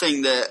earlier, one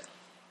thing that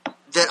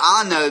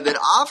I know that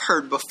I've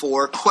heard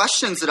before,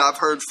 questions that I've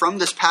heard from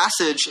this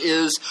passage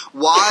is,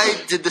 why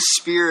did the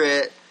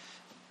Spirit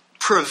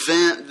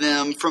prevent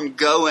them from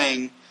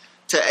going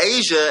to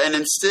Asia and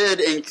instead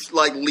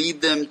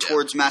lead them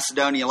towards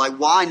Macedonia?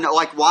 Why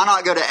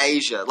not go to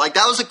Asia?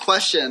 That was a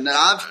question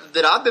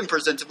that I've been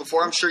presented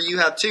before. I'm sure you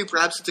have too.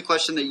 Perhaps it's a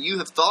question that you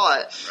have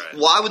thought. Right.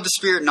 Why would the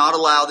Spirit not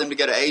allow them to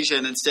go to Asia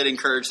and instead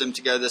encourage them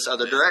to go this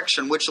other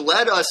direction? Which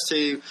led us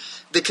to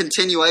the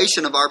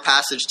continuation of our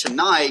passage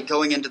tonight,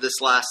 going into this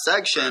last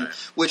section,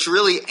 which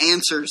really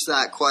answers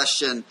that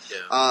question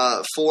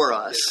for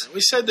us. Yeah.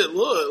 We said that,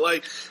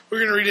 look, we're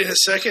going to read in a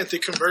second, the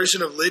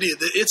conversion of Lydia,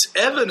 that it's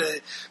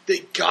evident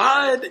that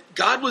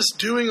God was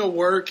doing a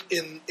work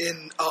in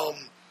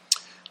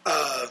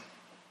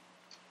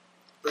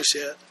where's she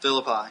at?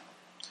 Philippi.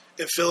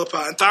 In Philippi,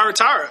 in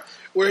Thyatira,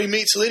 where he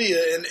meets Lydia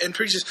and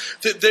preaches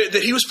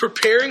that he was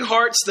preparing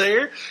hearts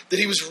there, that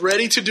he was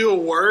ready to do a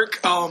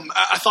work.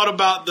 I thought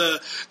about the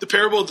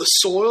parable of the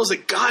soils,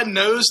 that God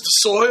knows the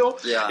soil,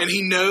 and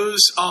He knows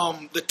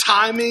the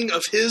timing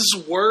of His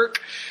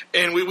work.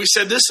 And we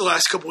said this the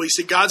last couple of weeks,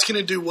 that God's going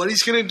to do what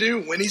He's going to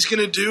do, when He's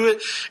going to do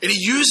it, and He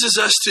uses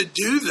us to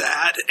do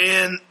that.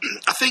 And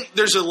I think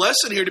there's a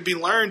lesson here to be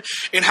learned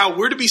in how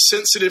we're to be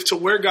sensitive to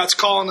where God's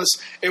calling us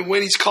and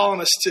when He's calling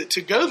us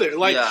to go there.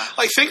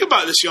 Think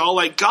about this, y'all.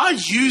 God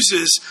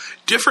uses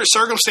different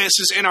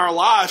circumstances in our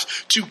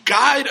lives to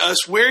guide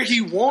us where He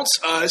wants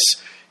us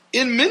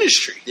in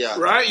ministry,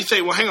 right? You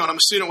think, well, hang on, I'm a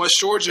student at West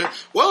Georgia.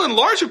 Well, in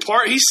larger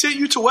part, he sent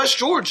you to West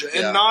Georgia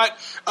and not,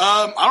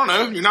 I don't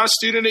know, you're not a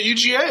student at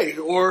UGA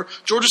or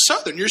Georgia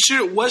Southern. You're a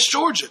student at West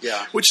Georgia,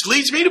 which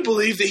leads me to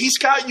believe that he's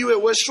got you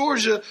at West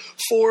Georgia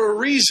for a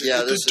reason.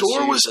 Yeah, the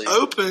door was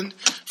opened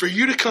for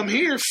you to come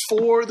here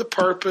for the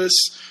purpose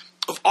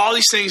of all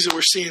these things that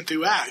we're seeing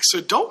through Acts.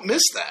 So don't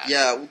miss that.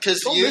 Yeah,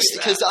 because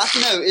I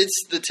know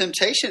it's the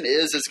temptation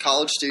is as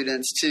college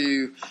students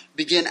to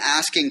begin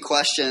asking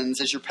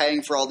questions as you're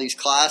paying for all these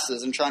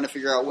classes and trying to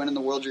figure out when in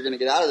the world you're going to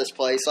get out of this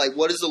place. Like,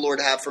 what does the Lord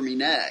have for me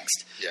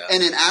next? Yeah.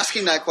 And in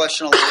asking that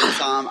question a lot of the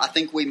time, I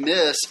think we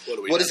miss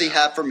what does he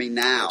have for me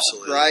now,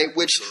 right?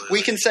 Which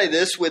we can say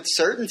this with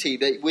certainty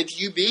that with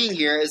you being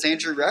here, as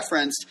Andrew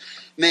referenced,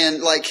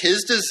 man, like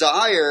his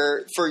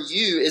desire for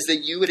you is that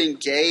you would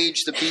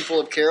engage the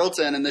people of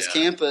Carrollton and this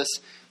campus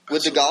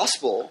with the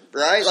gospel,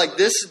 right? Like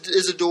this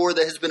is a door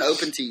that has been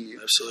open to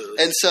you.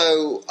 Absolutely. And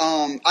so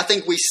I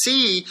think we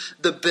see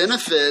the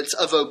benefits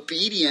of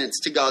obedience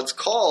to God's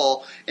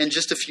call in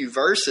just a few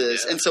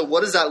verses. And so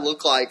what does that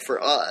look like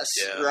for us,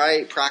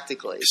 right,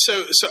 practically?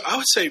 So I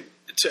would say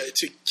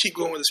to keep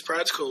going with this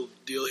practical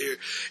deal here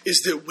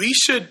is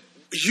that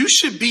you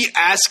should be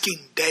asking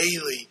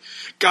daily,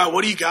 God,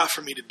 what do you got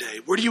for me today?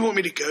 Where do you want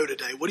me to go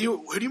today? Who do you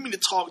want me to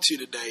talk to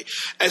today?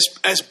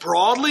 As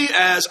broadly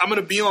as I'm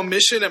going to be on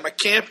mission at my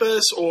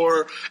campus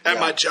or at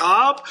my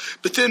job,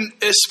 but then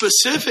as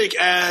specific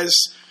as,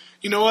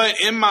 you know what,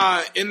 in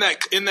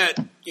that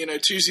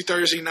Tuesday,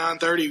 Thursday,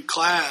 9:30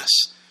 class,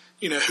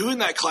 who in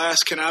that class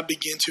can I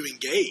begin to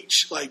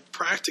engage, like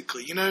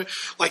practically?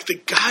 Like the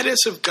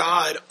guidance of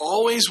God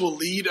always will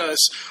lead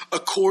us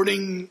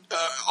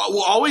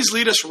will always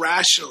lead us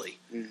rationally.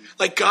 Mm-hmm.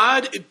 Like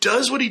God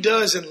does what he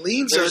does and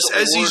leads us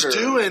as he's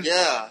doing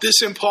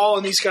this in Paul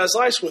and these guys'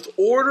 lives with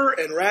order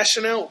and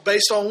rationale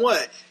based on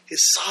what? His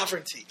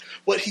sovereignty,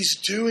 what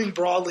he's doing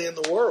broadly in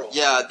the world.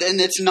 Yeah, then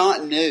it's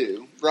not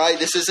new, right?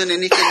 This isn't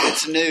anything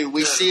that's new.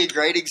 We see a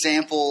great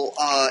example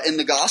in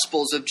the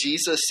Gospels of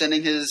Jesus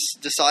sending his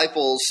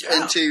disciples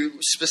into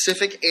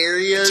specific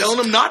areas, telling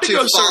them not to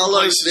go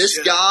follow places.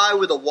 This guy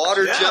with a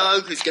water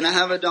jug who's going to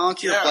have a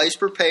donkey, a place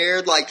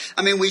prepared. Like,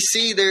 I mean, we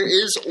see there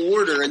is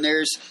order and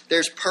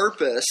there's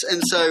purpose,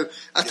 and so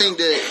I think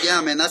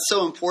that man, that's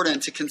so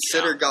important to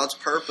consider God's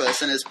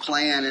purpose and his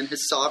plan and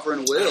his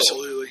sovereign will.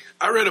 Absolutely.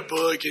 I read a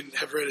book and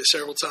have read it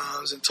several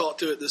times and talked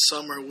through it this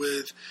summer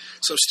with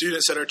some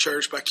students at our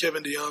church by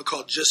Kevin DeYoung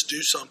called Just Do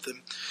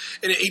Something.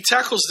 And he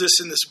tackles this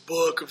in this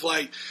book of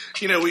like,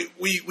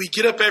 we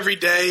get up every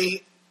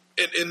day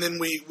and then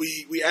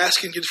we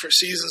ask in different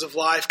seasons of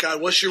life,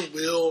 God, what's your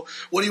will?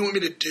 What do you want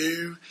me to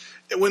do?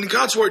 When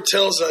God's word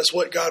tells us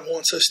what God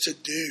wants us to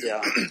do,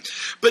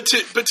 but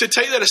to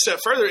take that a step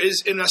further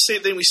is, and I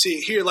think we see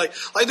it here, like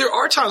there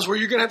are times where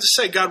you're going to have to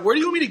say, God, where do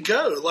you want me to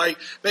go? Like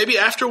maybe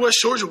after West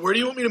Georgia, where do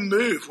you want me to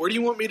move? Where do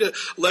you want me to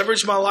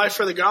leverage my life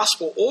for the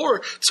gospel?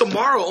 Or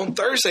tomorrow on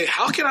Thursday,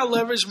 how can I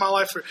leverage my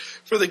life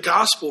for the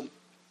gospel?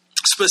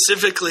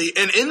 Specifically,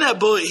 and in that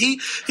book, he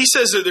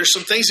says that there's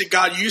some things that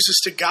God uses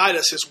to guide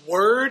us. His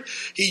word,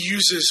 he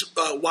uses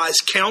wise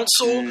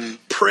counsel,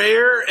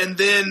 prayer, and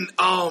then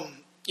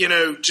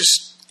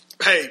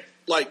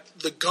like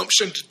the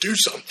gumption to do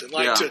something,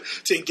 like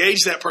to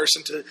engage that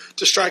person,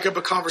 to strike up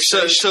a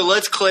conversation. So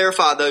let's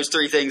clarify those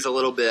three things a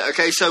little bit.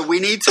 Okay, so we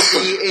need to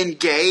be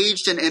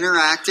engaged and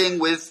interacting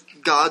with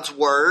God's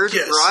word,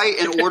 right?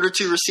 In order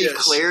to receive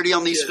clarity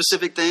on these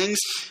specific things,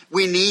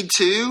 we need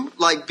to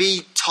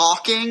be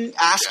talking,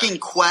 asking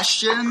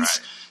questions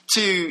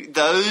to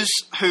those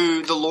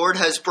who the Lord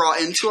has brought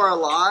into our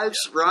lives,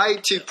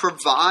 right? To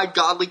provide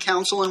godly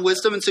counsel and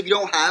wisdom. And so if you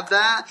don't have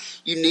that,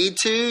 you need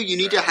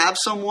to have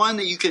someone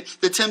that you can.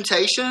 The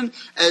temptation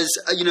as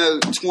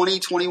 20,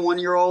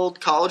 21-year-old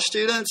college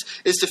students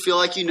is to feel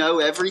like you know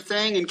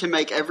everything and can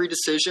make every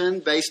decision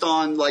based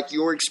on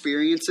your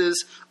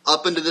experiences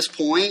up until this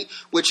point,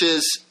 which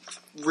is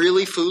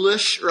really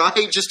foolish,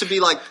 right? Just to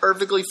be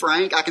perfectly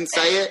frank, I can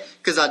say it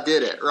because I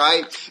did it,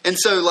 right? And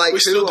so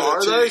who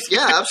are those?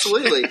 Yeah,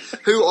 absolutely.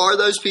 Who are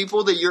those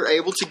people that you're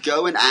able to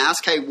go and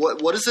ask, hey, what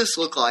does this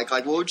look like?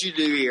 What would you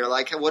do here?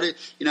 What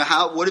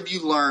have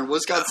you learned? What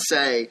does God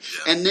say?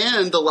 Yeah. And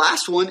then the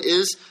last one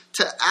is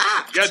to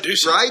act, you gotta do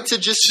something. Right? To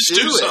just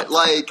do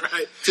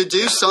it, to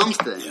do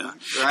something,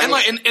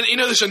 right? And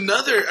there's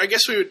another. I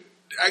guess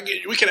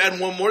we can add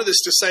one more to this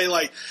to say,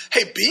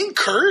 hey, be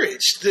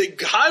encouraged that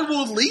God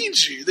will lead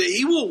you, that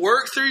he will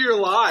work through your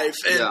life.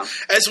 And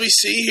as we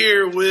see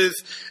here with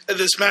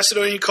this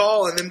Macedonian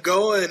call and them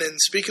going and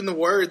speaking the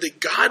word, that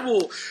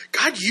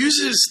God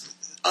uses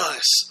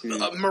us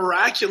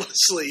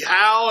miraculously.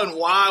 How and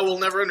why we'll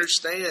never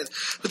understand.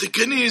 But the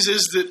good news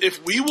is that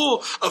if we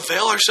will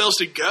avail ourselves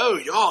to go,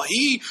 y'all,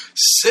 he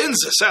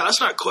sends us out.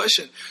 That's not a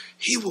question.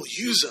 He will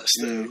use us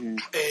though. And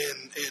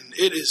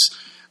it is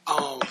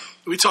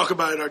we talk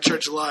about it in our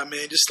church a lot,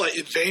 man, just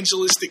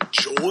evangelistic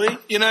joy,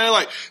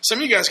 some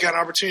of you guys got an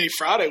opportunity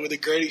Friday with a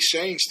great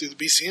exchange through the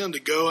BCM to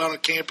go out on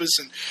campus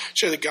and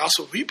share the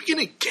gospel. We begin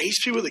to engage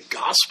people with the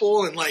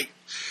gospel and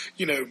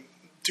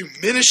do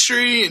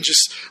ministry and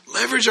just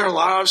leverage our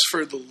lives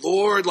for the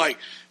Lord. Like,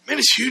 man,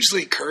 it's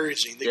hugely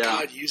encouraging that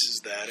God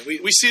uses that. And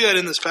we see that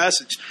in this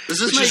passage,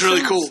 which is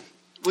really cool.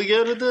 We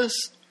good with this?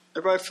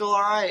 Everybody feel all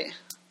right?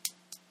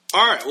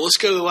 All right, well, let's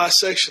go to the last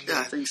section then.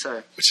 Yeah, I think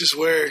so. Which is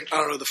where, I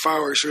don't know, the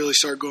fireworks really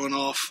start going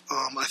off,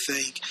 I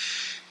think.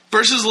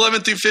 Verses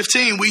 11 through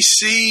 15,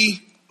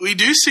 we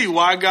do see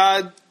why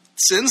God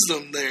sends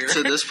them there.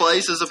 To this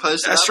place as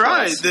opposed to That's that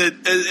right. place.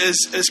 That,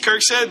 as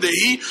Kirk said,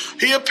 that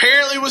he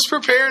apparently was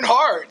preparing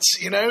hearts,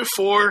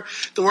 for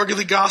the work of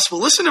the gospel.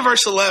 Listen to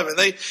verse 11.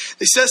 They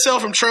set sail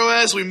from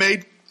Troas. We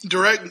made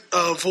direct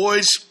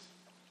voyage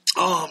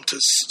to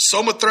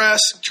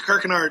Samothrace.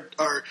 Kirk and I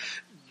are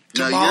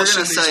no, you're going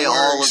to say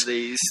all of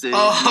these, dude. You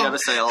got to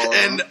say all of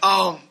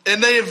them.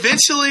 And they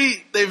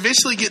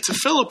eventually get to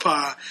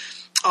Philippi,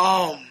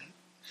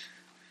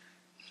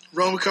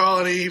 Roman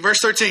colony. Verse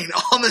 13.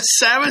 On the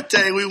Sabbath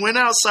day, we went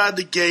outside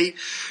the gate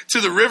to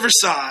the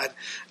riverside,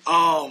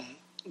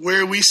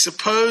 where we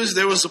supposed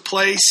there was a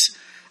place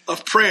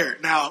of prayer.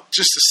 Now,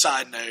 just a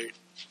side note,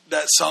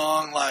 that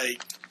song,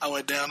 like, I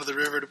went down to the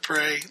river to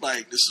pray.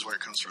 Like, this is where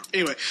it comes from.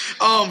 Anyway,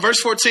 verse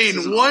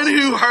 14. One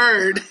who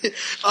heard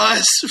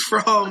us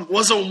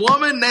was a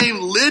woman named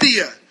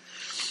Lydia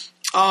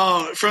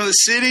from the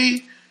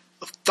city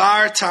of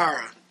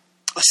Thyatira,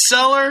 a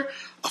seller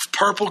of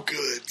purple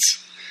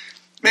goods.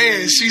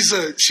 Man, she's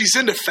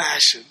into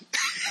fashion.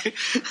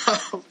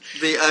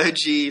 The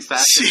OG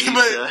fashion.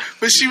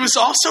 But she was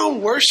also a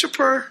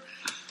worshiper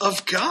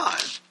of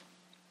God.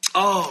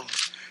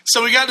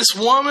 So we got this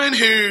woman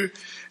who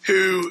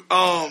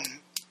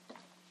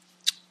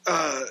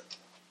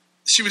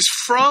she was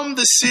from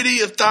the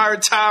city of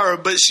Thyatira,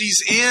 but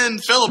she's in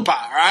Philippi,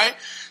 right?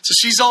 So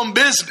she's on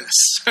business,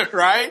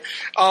 right?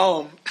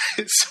 I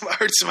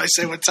heard somebody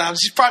say one time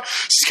she's got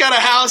a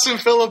house in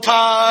Philippi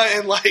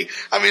and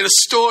a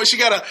store. She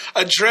got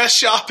a dress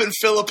shop in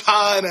Philippi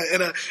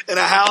and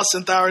a house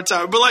in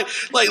Thyatira. But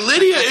like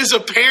Lydia is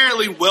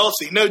apparently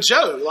wealthy, no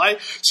joke. Like,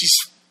 she's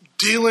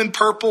dealing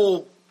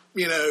purple,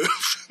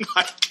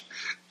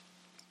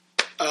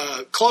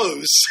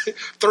 clothes,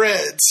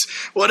 threads,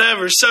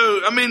 whatever.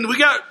 So, I mean, we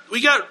got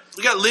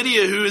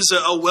Lydia, who is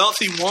a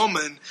wealthy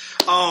woman,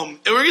 and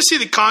we're going to see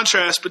the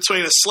contrast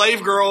between a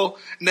slave girl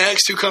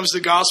next who comes to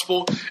the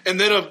gospel, and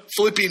then a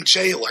Philippian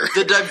jailer.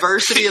 The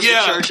diversity of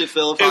the church at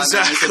Philippi,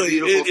 exactly, is a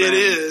beautiful thing. It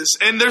is,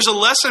 and there's a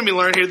lesson we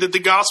learn here that the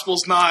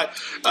gospel's not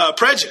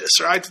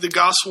prejudice, right? That the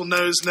gospel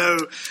knows no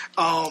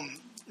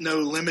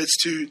limits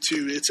to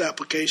its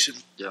application.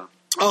 Yeah.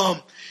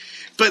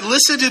 But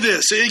listen to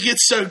this. It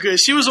gets so good.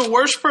 She was a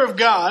worshiper of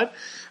God.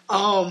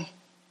 And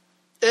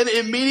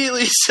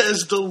immediately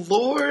says, the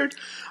Lord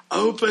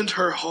opened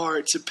her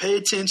heart to pay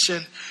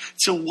attention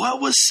to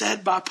what was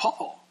said by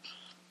Paul.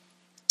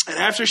 And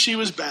after she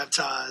was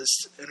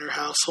baptized, and her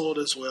household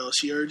as well,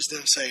 she urged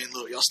them, saying,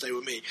 look, y'all stay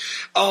with me.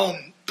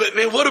 But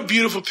man, what a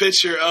beautiful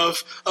picture of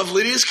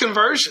Lydia's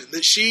conversion,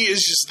 that she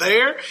is just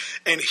there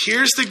and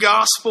hears the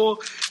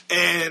gospel,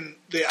 and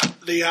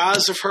the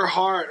eyes of her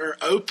heart are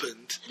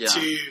opened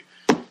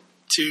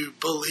to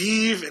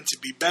believe and to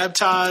be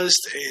baptized,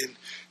 and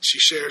she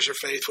shares her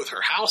faith with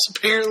her house,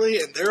 apparently,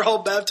 and they're all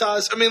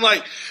baptized. I mean,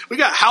 we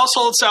got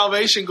household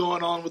salvation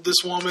going on with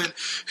this woman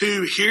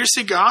who hears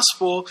the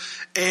gospel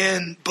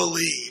and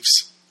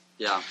believes.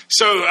 Yeah.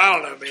 So, I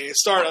don't know, man.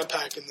 Start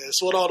unpacking this.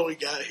 What all do we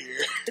got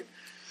here?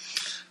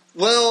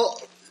 Well,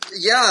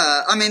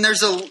 yeah. I mean,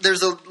 there's a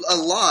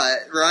lot,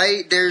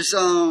 right?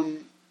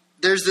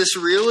 There's this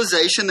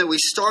realization that we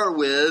start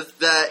with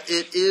that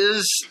it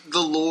is the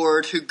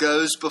Lord who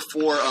goes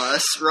before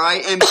us,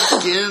 right, and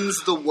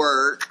begins the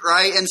work,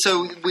 right? And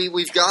so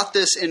we've got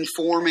this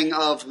informing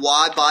of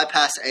why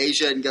bypass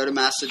Asia and go to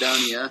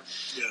Macedonia.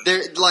 Yeah.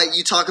 There,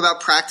 you talk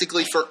about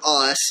practically for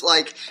us,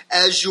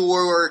 as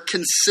you're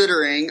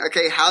considering,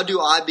 okay, how do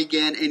I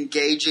begin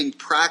engaging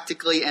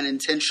practically and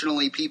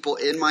intentionally people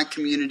in my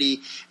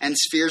community and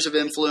spheres of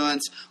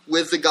influence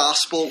with the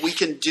gospel? We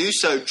can do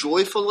so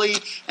joyfully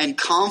and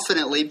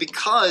confidently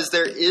because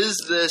there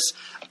is this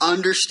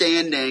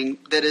understanding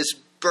that is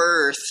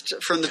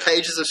birthed from the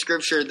pages of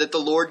Scripture that the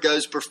Lord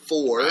goes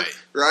before,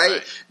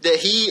 right? That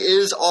He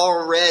is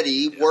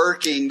already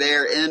working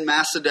there in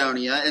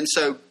Macedonia, and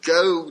so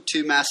go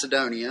to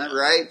Macedonia,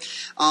 right?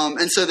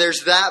 And so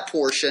there's that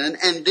portion,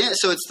 and then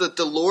so it's that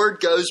the Lord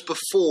goes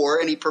before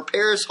and He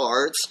prepares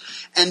hearts,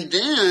 and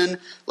then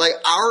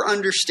our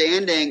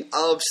understanding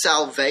of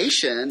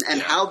salvation and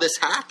how this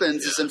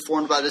happens is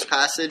informed by this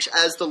passage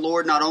as the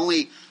Lord not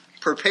only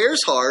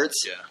prepares hearts,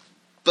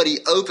 but He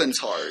opens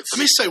hearts. Let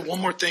me say one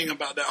more thing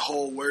about that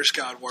whole where's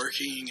God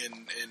working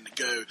and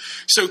go.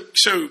 So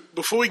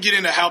before we get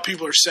into how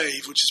people are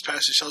saved, which this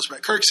passage tells us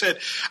about, Kirk said,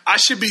 I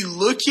should be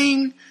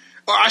looking,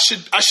 or I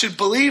should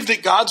believe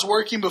that God's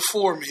working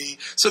before me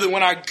so that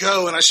when I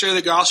go and I share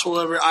the gospel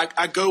over,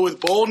 I go with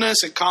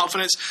boldness and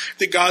confidence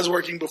that God's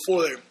working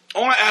before there. I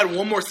want to add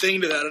one more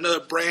thing to that, another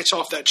branch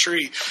off that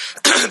tree,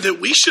 that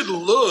we should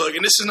look,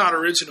 and this is not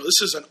original,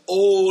 this is an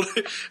old,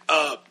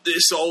 this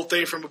is the old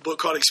thing from a book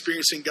called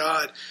Experiencing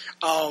God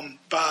by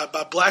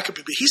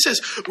Blackaby. But he says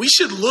we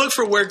should look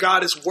for where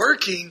God is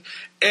working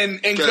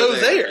and go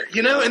there,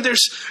 you know, and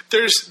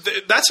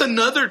that's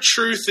another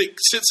truth that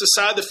sits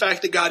aside the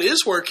fact that God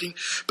is working.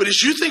 But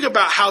as you think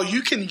about how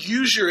you can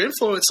use your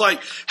influence,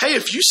 like, hey,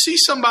 if you see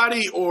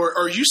somebody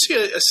or you see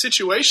a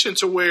situation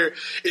to where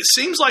it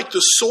seems like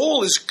the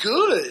soil is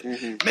good,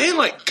 man,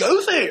 like,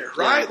 go there,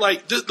 right? Yeah.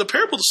 Like the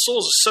parable of the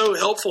soils is so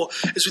helpful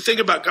as we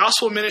think about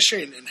gospel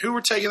ministry and who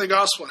we're taking the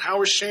gospel and how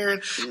we're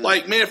sharing. Yeah.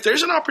 Like, man, if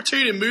there's an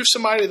opportunity to move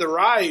somebody to the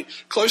right,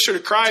 closer to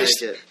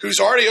Christ, who's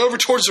already over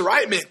towards the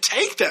right, man,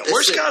 take that.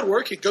 Where's God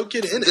working? Go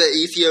get in it. The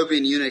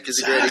Ethiopian eunuch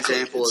is a great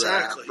example of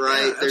that,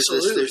 right? Yeah,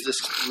 there's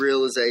this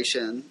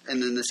realization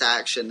and then this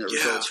action that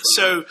results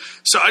from it.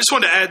 So I just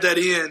wanted to add that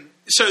in.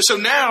 So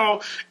now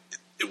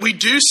we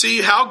do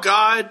see how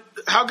God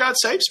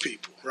saves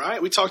people,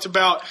 right? We talked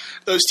about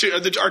those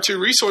our two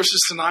resources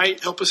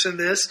tonight. Help us in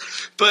this,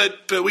 but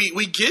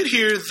we get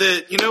here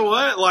that, you know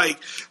what, like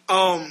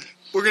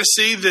we're going to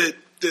see that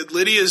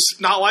Lydia is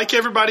not like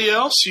everybody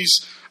else.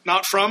 She's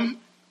not from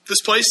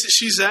this place that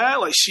she's at.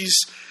 Like she's,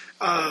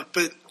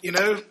 but you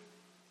know,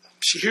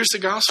 she hears the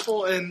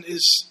gospel and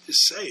is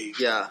saved.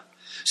 Yeah.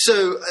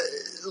 So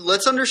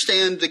let's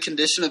understand the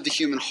condition of the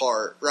human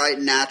heart, right?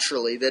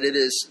 Naturally, that it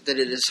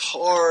is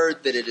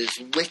hard, that it is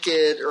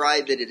wicked,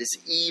 right? That it is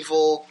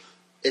evil.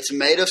 It's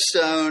made of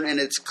stone and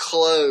it's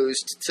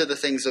closed to the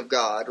things of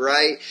God,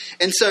 right?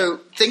 And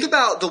so think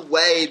about the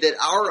way that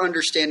our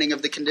understanding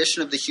of the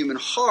condition of the human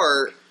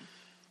heart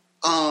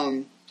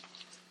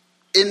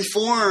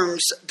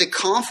informs the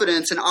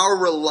confidence and our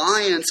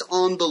reliance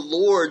on the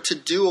Lord to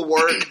do a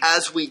work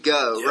as we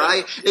go,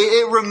 right?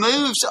 It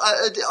removes,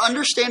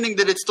 understanding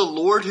that it's the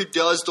Lord who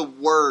does the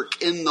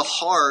work in the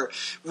heart,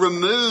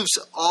 removes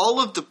all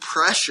of the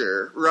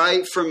pressure,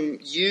 right, from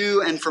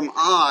you and from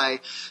I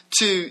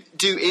to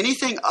do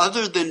anything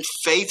other than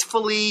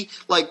faithfully,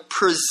 like,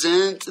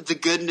 present the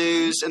good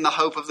news and the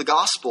hope of the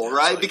gospel,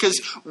 right?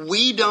 Because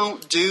we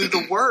don't do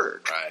the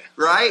work,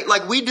 right?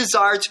 Like, we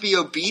desire to be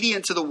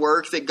obedient to the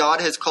work that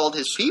God has called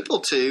his people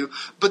to,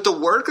 but the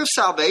work of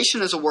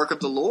salvation is a work of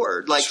the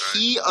Lord. Like,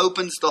 he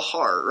opens the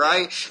heart,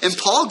 right? And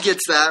Paul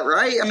gets that,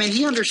 right? I mean,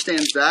 he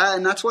understands that,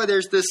 and that's why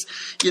there's this,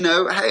 you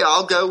know, hey,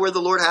 I'll go where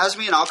the Lord has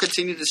me, and I'll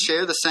continue to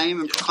share the same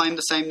and proclaim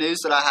the same news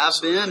that I have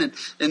been,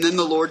 and then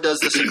the Lord does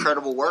this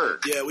incredible work.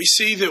 Yeah, we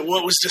see that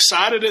what was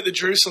decided at the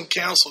Jerusalem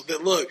Council,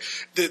 that look,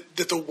 that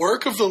the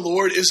work of the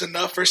Lord is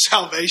enough for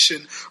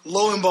salvation.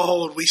 Lo and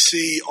behold, we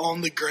see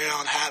on the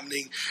ground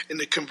happening in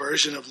the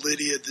conversion of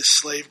Lydia, this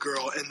slave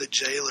girl, and the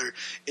jailer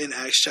in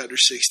Acts chapter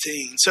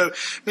 16. So,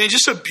 man,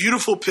 just a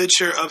beautiful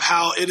picture of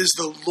how it is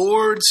the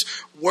Lord's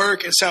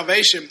work and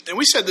salvation. And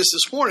we said this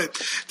morning,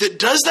 that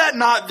does that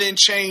not then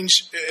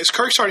change, as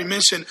Kirk's already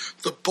mentioned,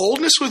 the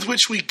boldness with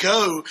which we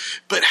go,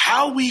 but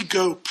how we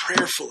go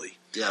prayerfully.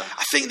 Yeah.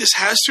 I think this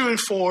has to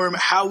inform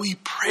how we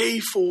pray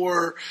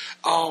for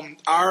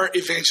our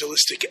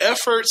evangelistic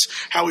efforts,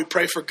 how we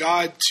pray for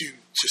God to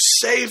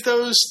save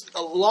those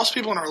lost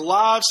people in our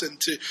lives and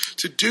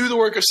to do the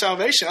work of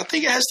salvation. I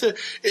think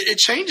it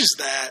changes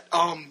that,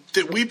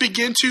 that we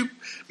begin to,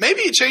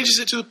 maybe it changes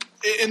it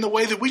in the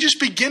way that we just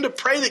begin to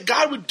pray that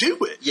God would do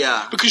it.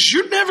 Yeah. Because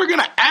you're never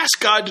going to ask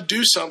God to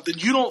do something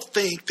you don't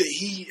think that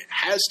he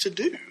has to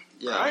do.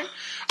 Yeah. Right?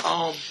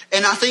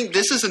 And I think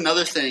this is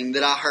another thing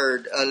that I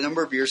heard a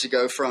number of years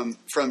ago from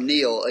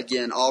Neil,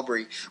 again,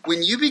 Aubrey.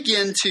 When you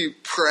begin to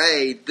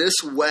pray this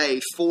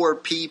way for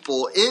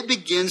people, it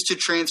begins to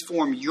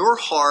transform your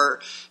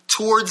heart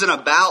towards and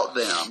about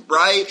them,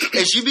 right?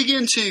 As you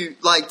begin to,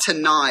 like,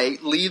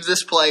 tonight, leave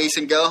this place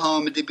and go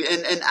home and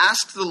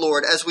ask the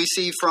Lord, as we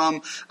see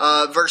from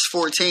verse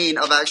 14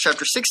 of Acts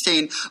chapter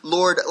 16,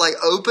 Lord, like,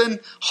 open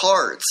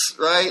hearts,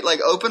 right? Like,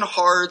 open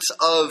hearts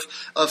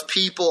of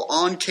people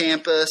on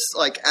campus,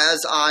 like,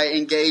 as I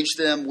engage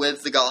them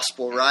with the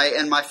gospel, right?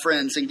 And my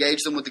friends,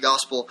 engage them with the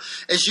gospel.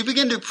 As you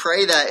begin to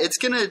pray that, it's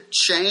going to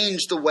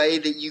change the way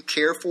that you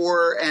care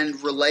for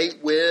and relate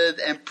with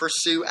and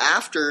pursue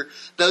after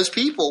those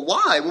people.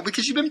 Why? Well,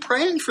 because you've been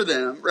praying for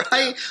them,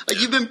 right? Like,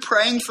 you've been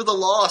praying for the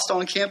lost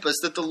on campus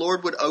that the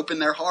Lord would open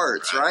their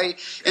hearts, right?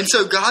 And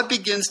so God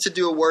begins to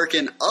do a work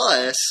in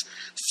us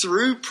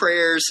through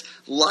prayers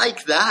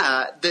like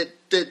that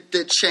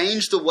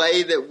change the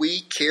way that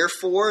we care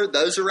for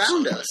those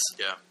around us.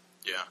 Yeah.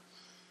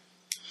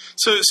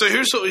 So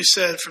here's what we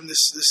said from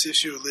this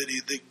issue of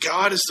Lydia, that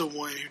God is the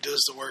one who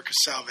does the work of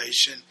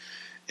salvation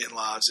in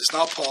lives. It's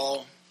not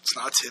Paul. It's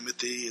not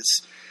Timothy.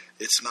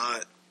 It's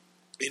not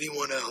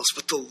anyone else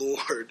but the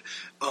Lord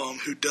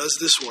who does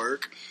this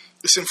work.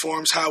 This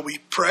informs how we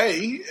pray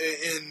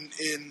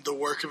in the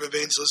work of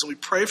evangelism. We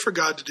pray for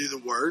God to do the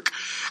work.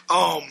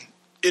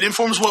 It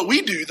informs what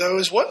we do, though,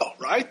 as well,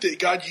 right? That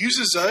God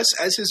uses us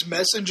as his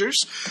messengers,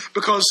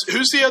 because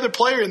who's the other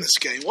player in this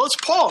game? Well, it's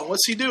Paul.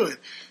 What's he doing?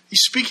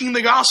 he's speaking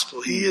the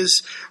gospel. He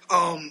is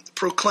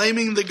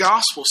proclaiming the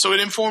gospel. So it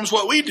informs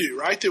what we do,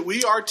 right? That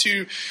we are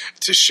to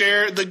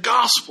share the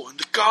gospel and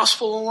the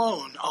gospel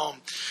alone.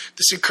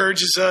 This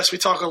encourages us. We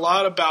talk a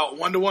lot about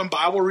one-to-one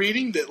Bible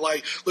reading. That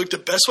look, the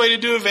best way to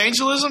do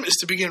evangelism is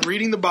to begin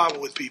reading the Bible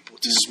with people,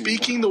 to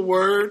speaking the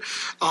word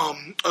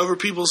over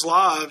people's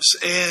lives,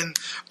 and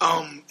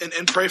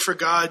pray for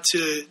God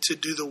to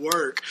do the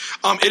work.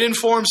 It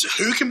informs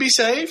who can be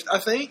saved. I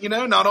think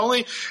not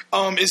only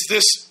is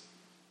this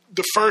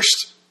the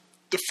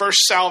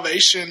first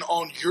salvation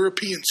on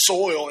European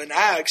soil in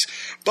Acts,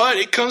 but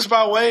it comes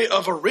by way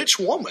of a rich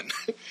woman,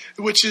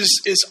 which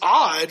is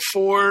odd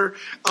for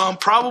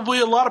probably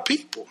a lot of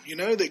people.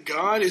 That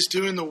God is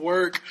doing the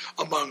work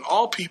among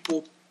all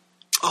people.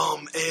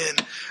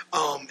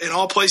 In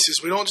all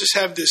places, we don't just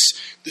have this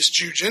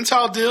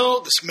Jew-Gentile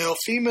deal, this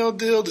male-female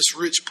deal, this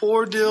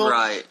rich-poor deal.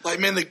 Right.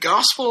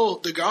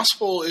 The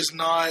gospel is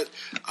not,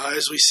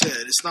 as we said,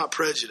 it's not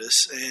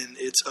prejudice, and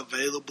it's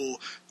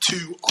available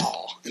to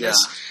all. And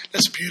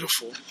that's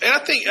beautiful. And I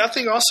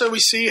think also we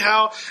see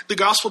how the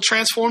gospel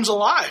transforms a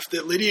life.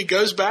 That Lydia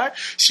goes back,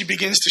 she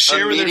begins to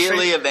share with her faith.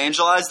 Immediately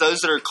evangelize those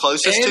that are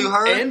closest to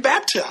her. And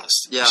baptize.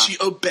 Yeah. She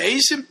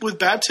obeys him with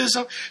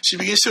baptism. She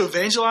begins to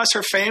evangelize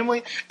her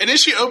family. And then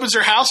she opens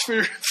her house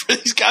for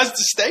these guys to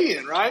stay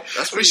in, right?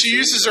 That's what she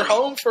uses her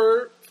home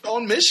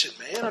on mission,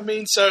 man.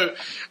 Again,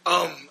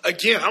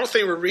 I don't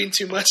think we're reading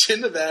too much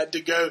into that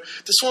to go,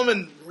 this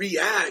woman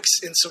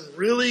reacts in some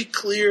really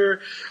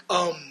clear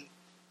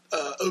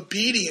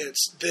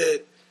obedience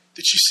that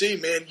you see,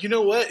 man, you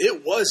know what?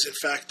 It was, in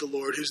fact, the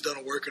Lord who's done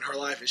a work in her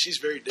life, and she's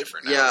very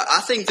different now. Yeah, I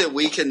think that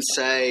we can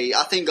say,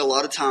 I think a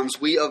lot of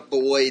times we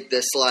avoid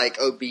this,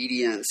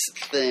 obedience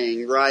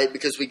thing, right?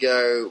 Because we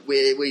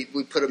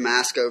put a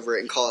mask over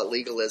it and call it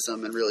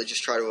legalism and really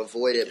just try to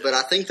avoid it. Yeah. But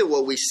I think that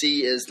what we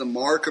see is the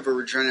mark of a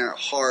regenerate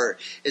heart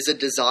is a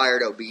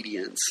desired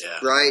obedience,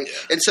 right? Yeah.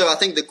 And so I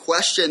think the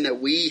question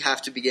that we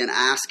have to begin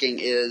asking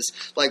is,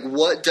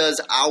 what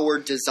does our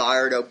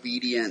desired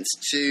obedience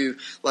to,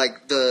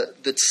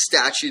 the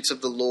statutes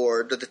of the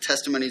Lord or the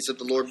testimonies of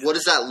the Lord, what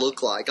does that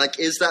look like?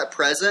 Is that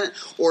present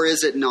or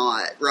is it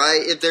not,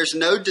 right? If there's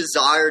no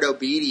desired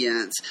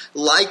obedience,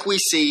 like we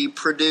see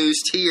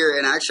produced here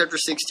in Acts chapter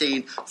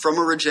 16 from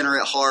a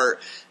regenerate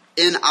heart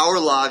in our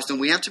lives, then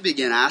we have to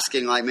begin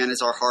asking, man,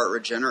 is our heart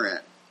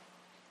regenerate?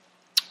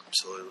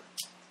 Absolutely.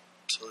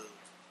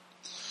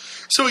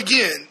 So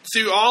again,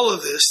 through all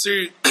of this,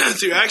 through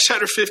Acts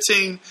chapter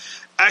 15,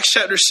 Acts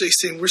chapter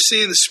 16, we're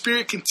seeing the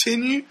Spirit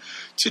continue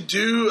to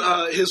do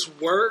His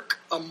work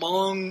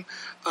among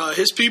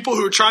His people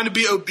who are trying to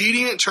be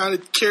obedient, trying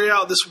to carry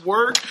out this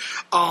work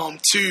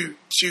to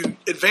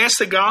advance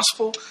the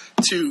gospel,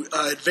 to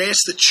advance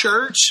the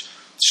church,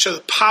 to show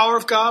the power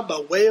of God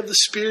by way of the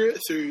Spirit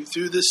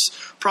through this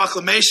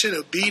proclamation,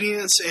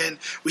 obedience, and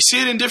we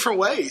see it in different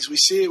ways. We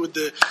see it with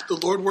the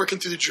Lord working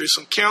through the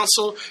Jerusalem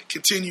Council,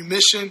 continued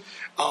mission,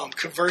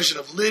 conversion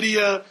of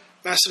Lydia,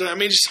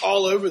 Macedonia, just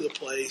all over the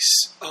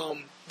place.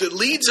 That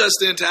leads us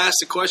then to ask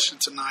the question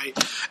tonight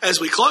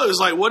as we close,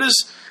 what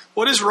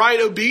is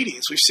right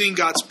obedience? We've seen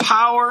God's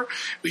power.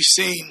 We've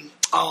seen,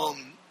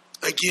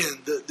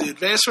 again, the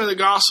advancement of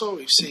the gospel.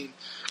 We've seen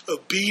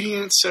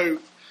obedience. So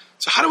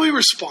how do we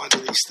respond to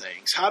these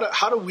things?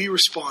 How do we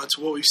respond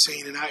to what we've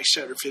seen in Acts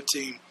chapter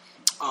 15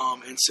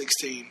 and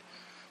 16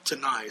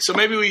 tonight? So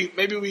maybe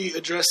we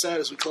address that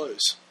as we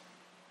close.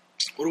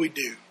 What do we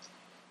do?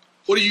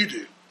 What do you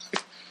do?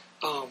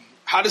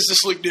 How does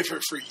this look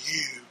different for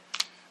you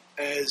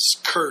as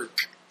Kirk,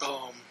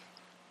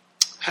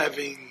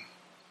 having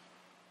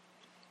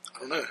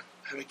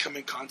come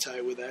in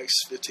contact with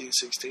Acts 15,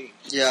 16?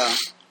 Yeah.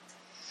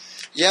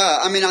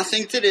 I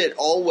think that it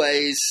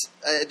always,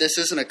 this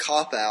isn't a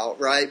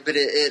cop-out, right? But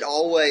it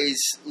always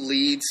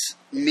leads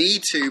me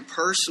to,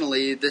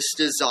 personally, this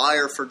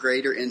desire for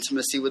greater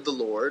intimacy with the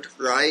Lord,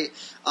 right?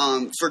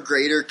 For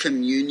greater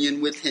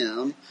communion with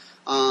Him.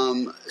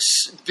 In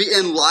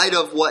light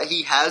of what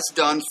He has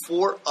done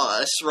for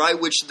us, right,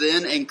 which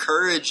then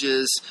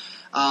encourages,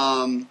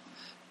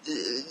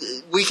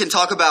 we can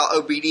talk about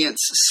obedience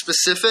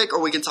specific or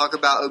we can talk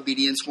about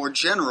obedience more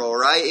general,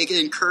 right? It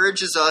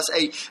encourages us,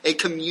 a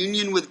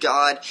communion with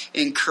God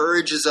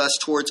encourages us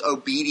towards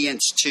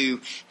obedience to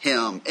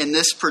Him. In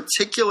this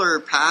particular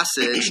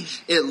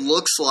passage, it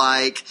looks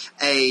like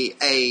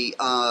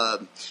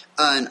an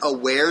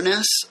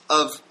awareness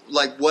of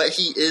what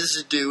He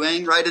is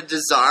doing, right? A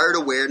desired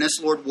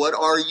awareness. Lord, what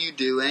are you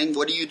doing?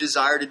 What do you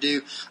desire to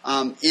do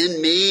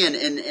in me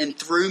and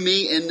through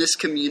me in this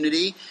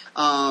community?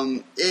 A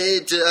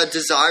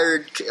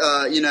desired,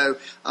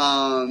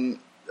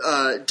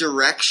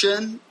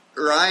 direction,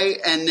 right?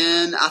 And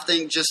then I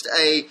think just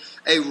a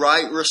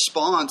right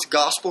response,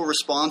 gospel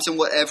response in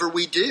whatever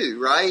we do,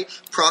 right?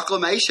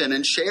 Proclamation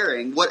and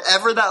sharing,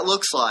 whatever that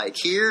looks like.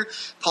 Here,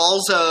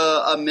 Paul's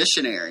a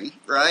missionary,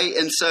 right?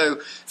 And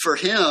so for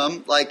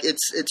him,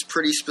 it's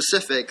pretty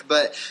specific.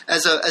 But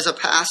as a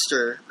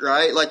pastor,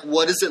 right?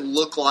 What does it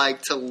look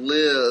like to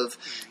live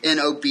in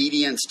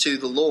obedience to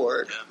the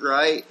Lord,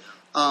 right?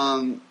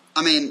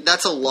 I mean,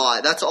 that's a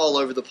lot. That's all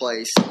over the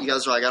place. You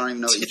guys are like, I don't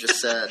even know what you just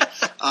said.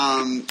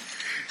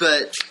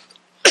 But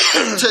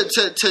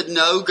to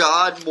know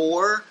God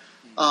more,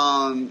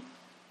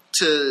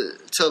 to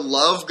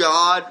love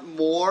God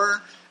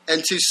more,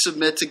 and to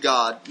submit to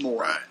God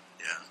more. Right.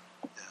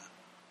 Yeah.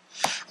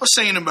 I was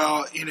saying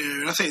about, and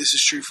I think this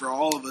is true for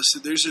all of us,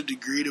 that there's a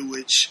degree to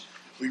which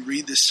we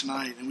read this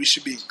tonight and we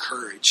should be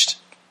encouraged.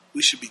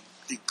 We should be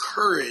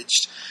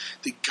encouraged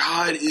that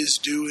God is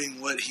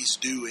doing what He's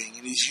doing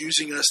and He's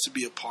using us to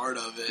be a part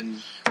of it.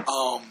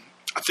 I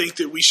think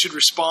that we should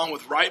respond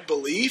with right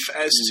belief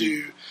as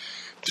to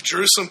the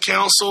Jerusalem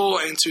Council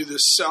and to the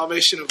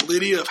salvation of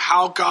Lydia, of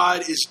how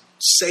God is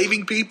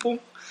saving people.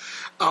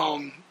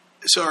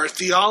 So our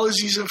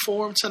theology is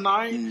informed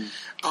tonight.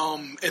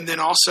 And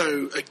then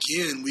also,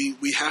 again,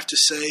 we have to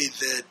say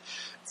that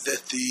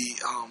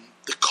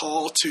the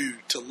call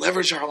to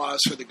leverage our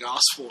lives for the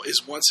gospel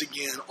is once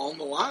again on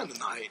the line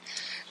tonight,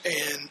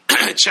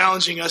 and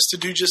challenging us to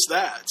do just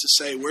that, to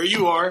say where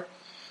you are,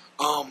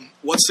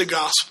 what's the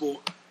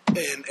gospel,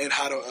 and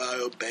how to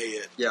obey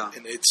it. Yeah.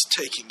 And it's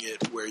taking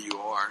it where you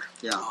are.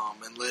 Yeah.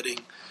 And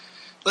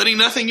letting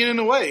nothing get in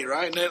the way,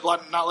 right?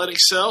 Not letting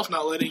self,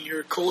 not letting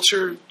your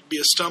culture be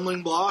a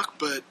stumbling block,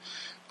 but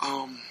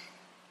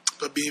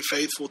being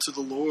faithful to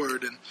the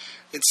Lord and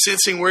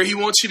sensing where He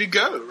wants you to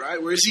go,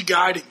 right? Where is He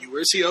guiding you?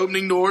 Where is He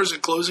opening doors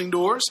and closing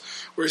doors?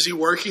 Where is He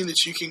working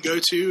that you can go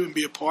to and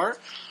be a part?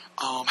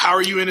 How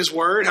are you in His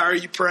Word? How are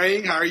you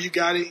praying? How are you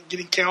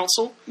getting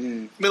counsel? I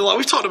mean,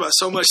 we talked about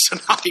so much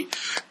tonight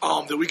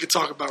that we could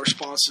talk about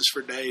responses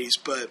for days,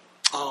 but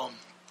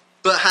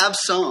have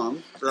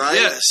some, right?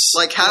 Yes.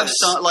 Like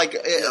some,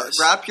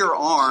 wrap your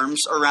arms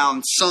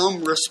around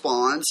some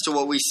response to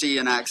what we see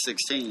in Acts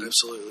 16.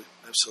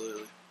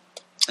 Absolutely.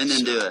 And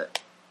then do it.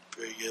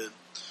 Very good.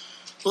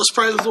 Well, let's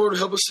pray the Lord will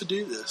help us to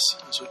do this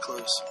as we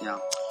close. Yeah.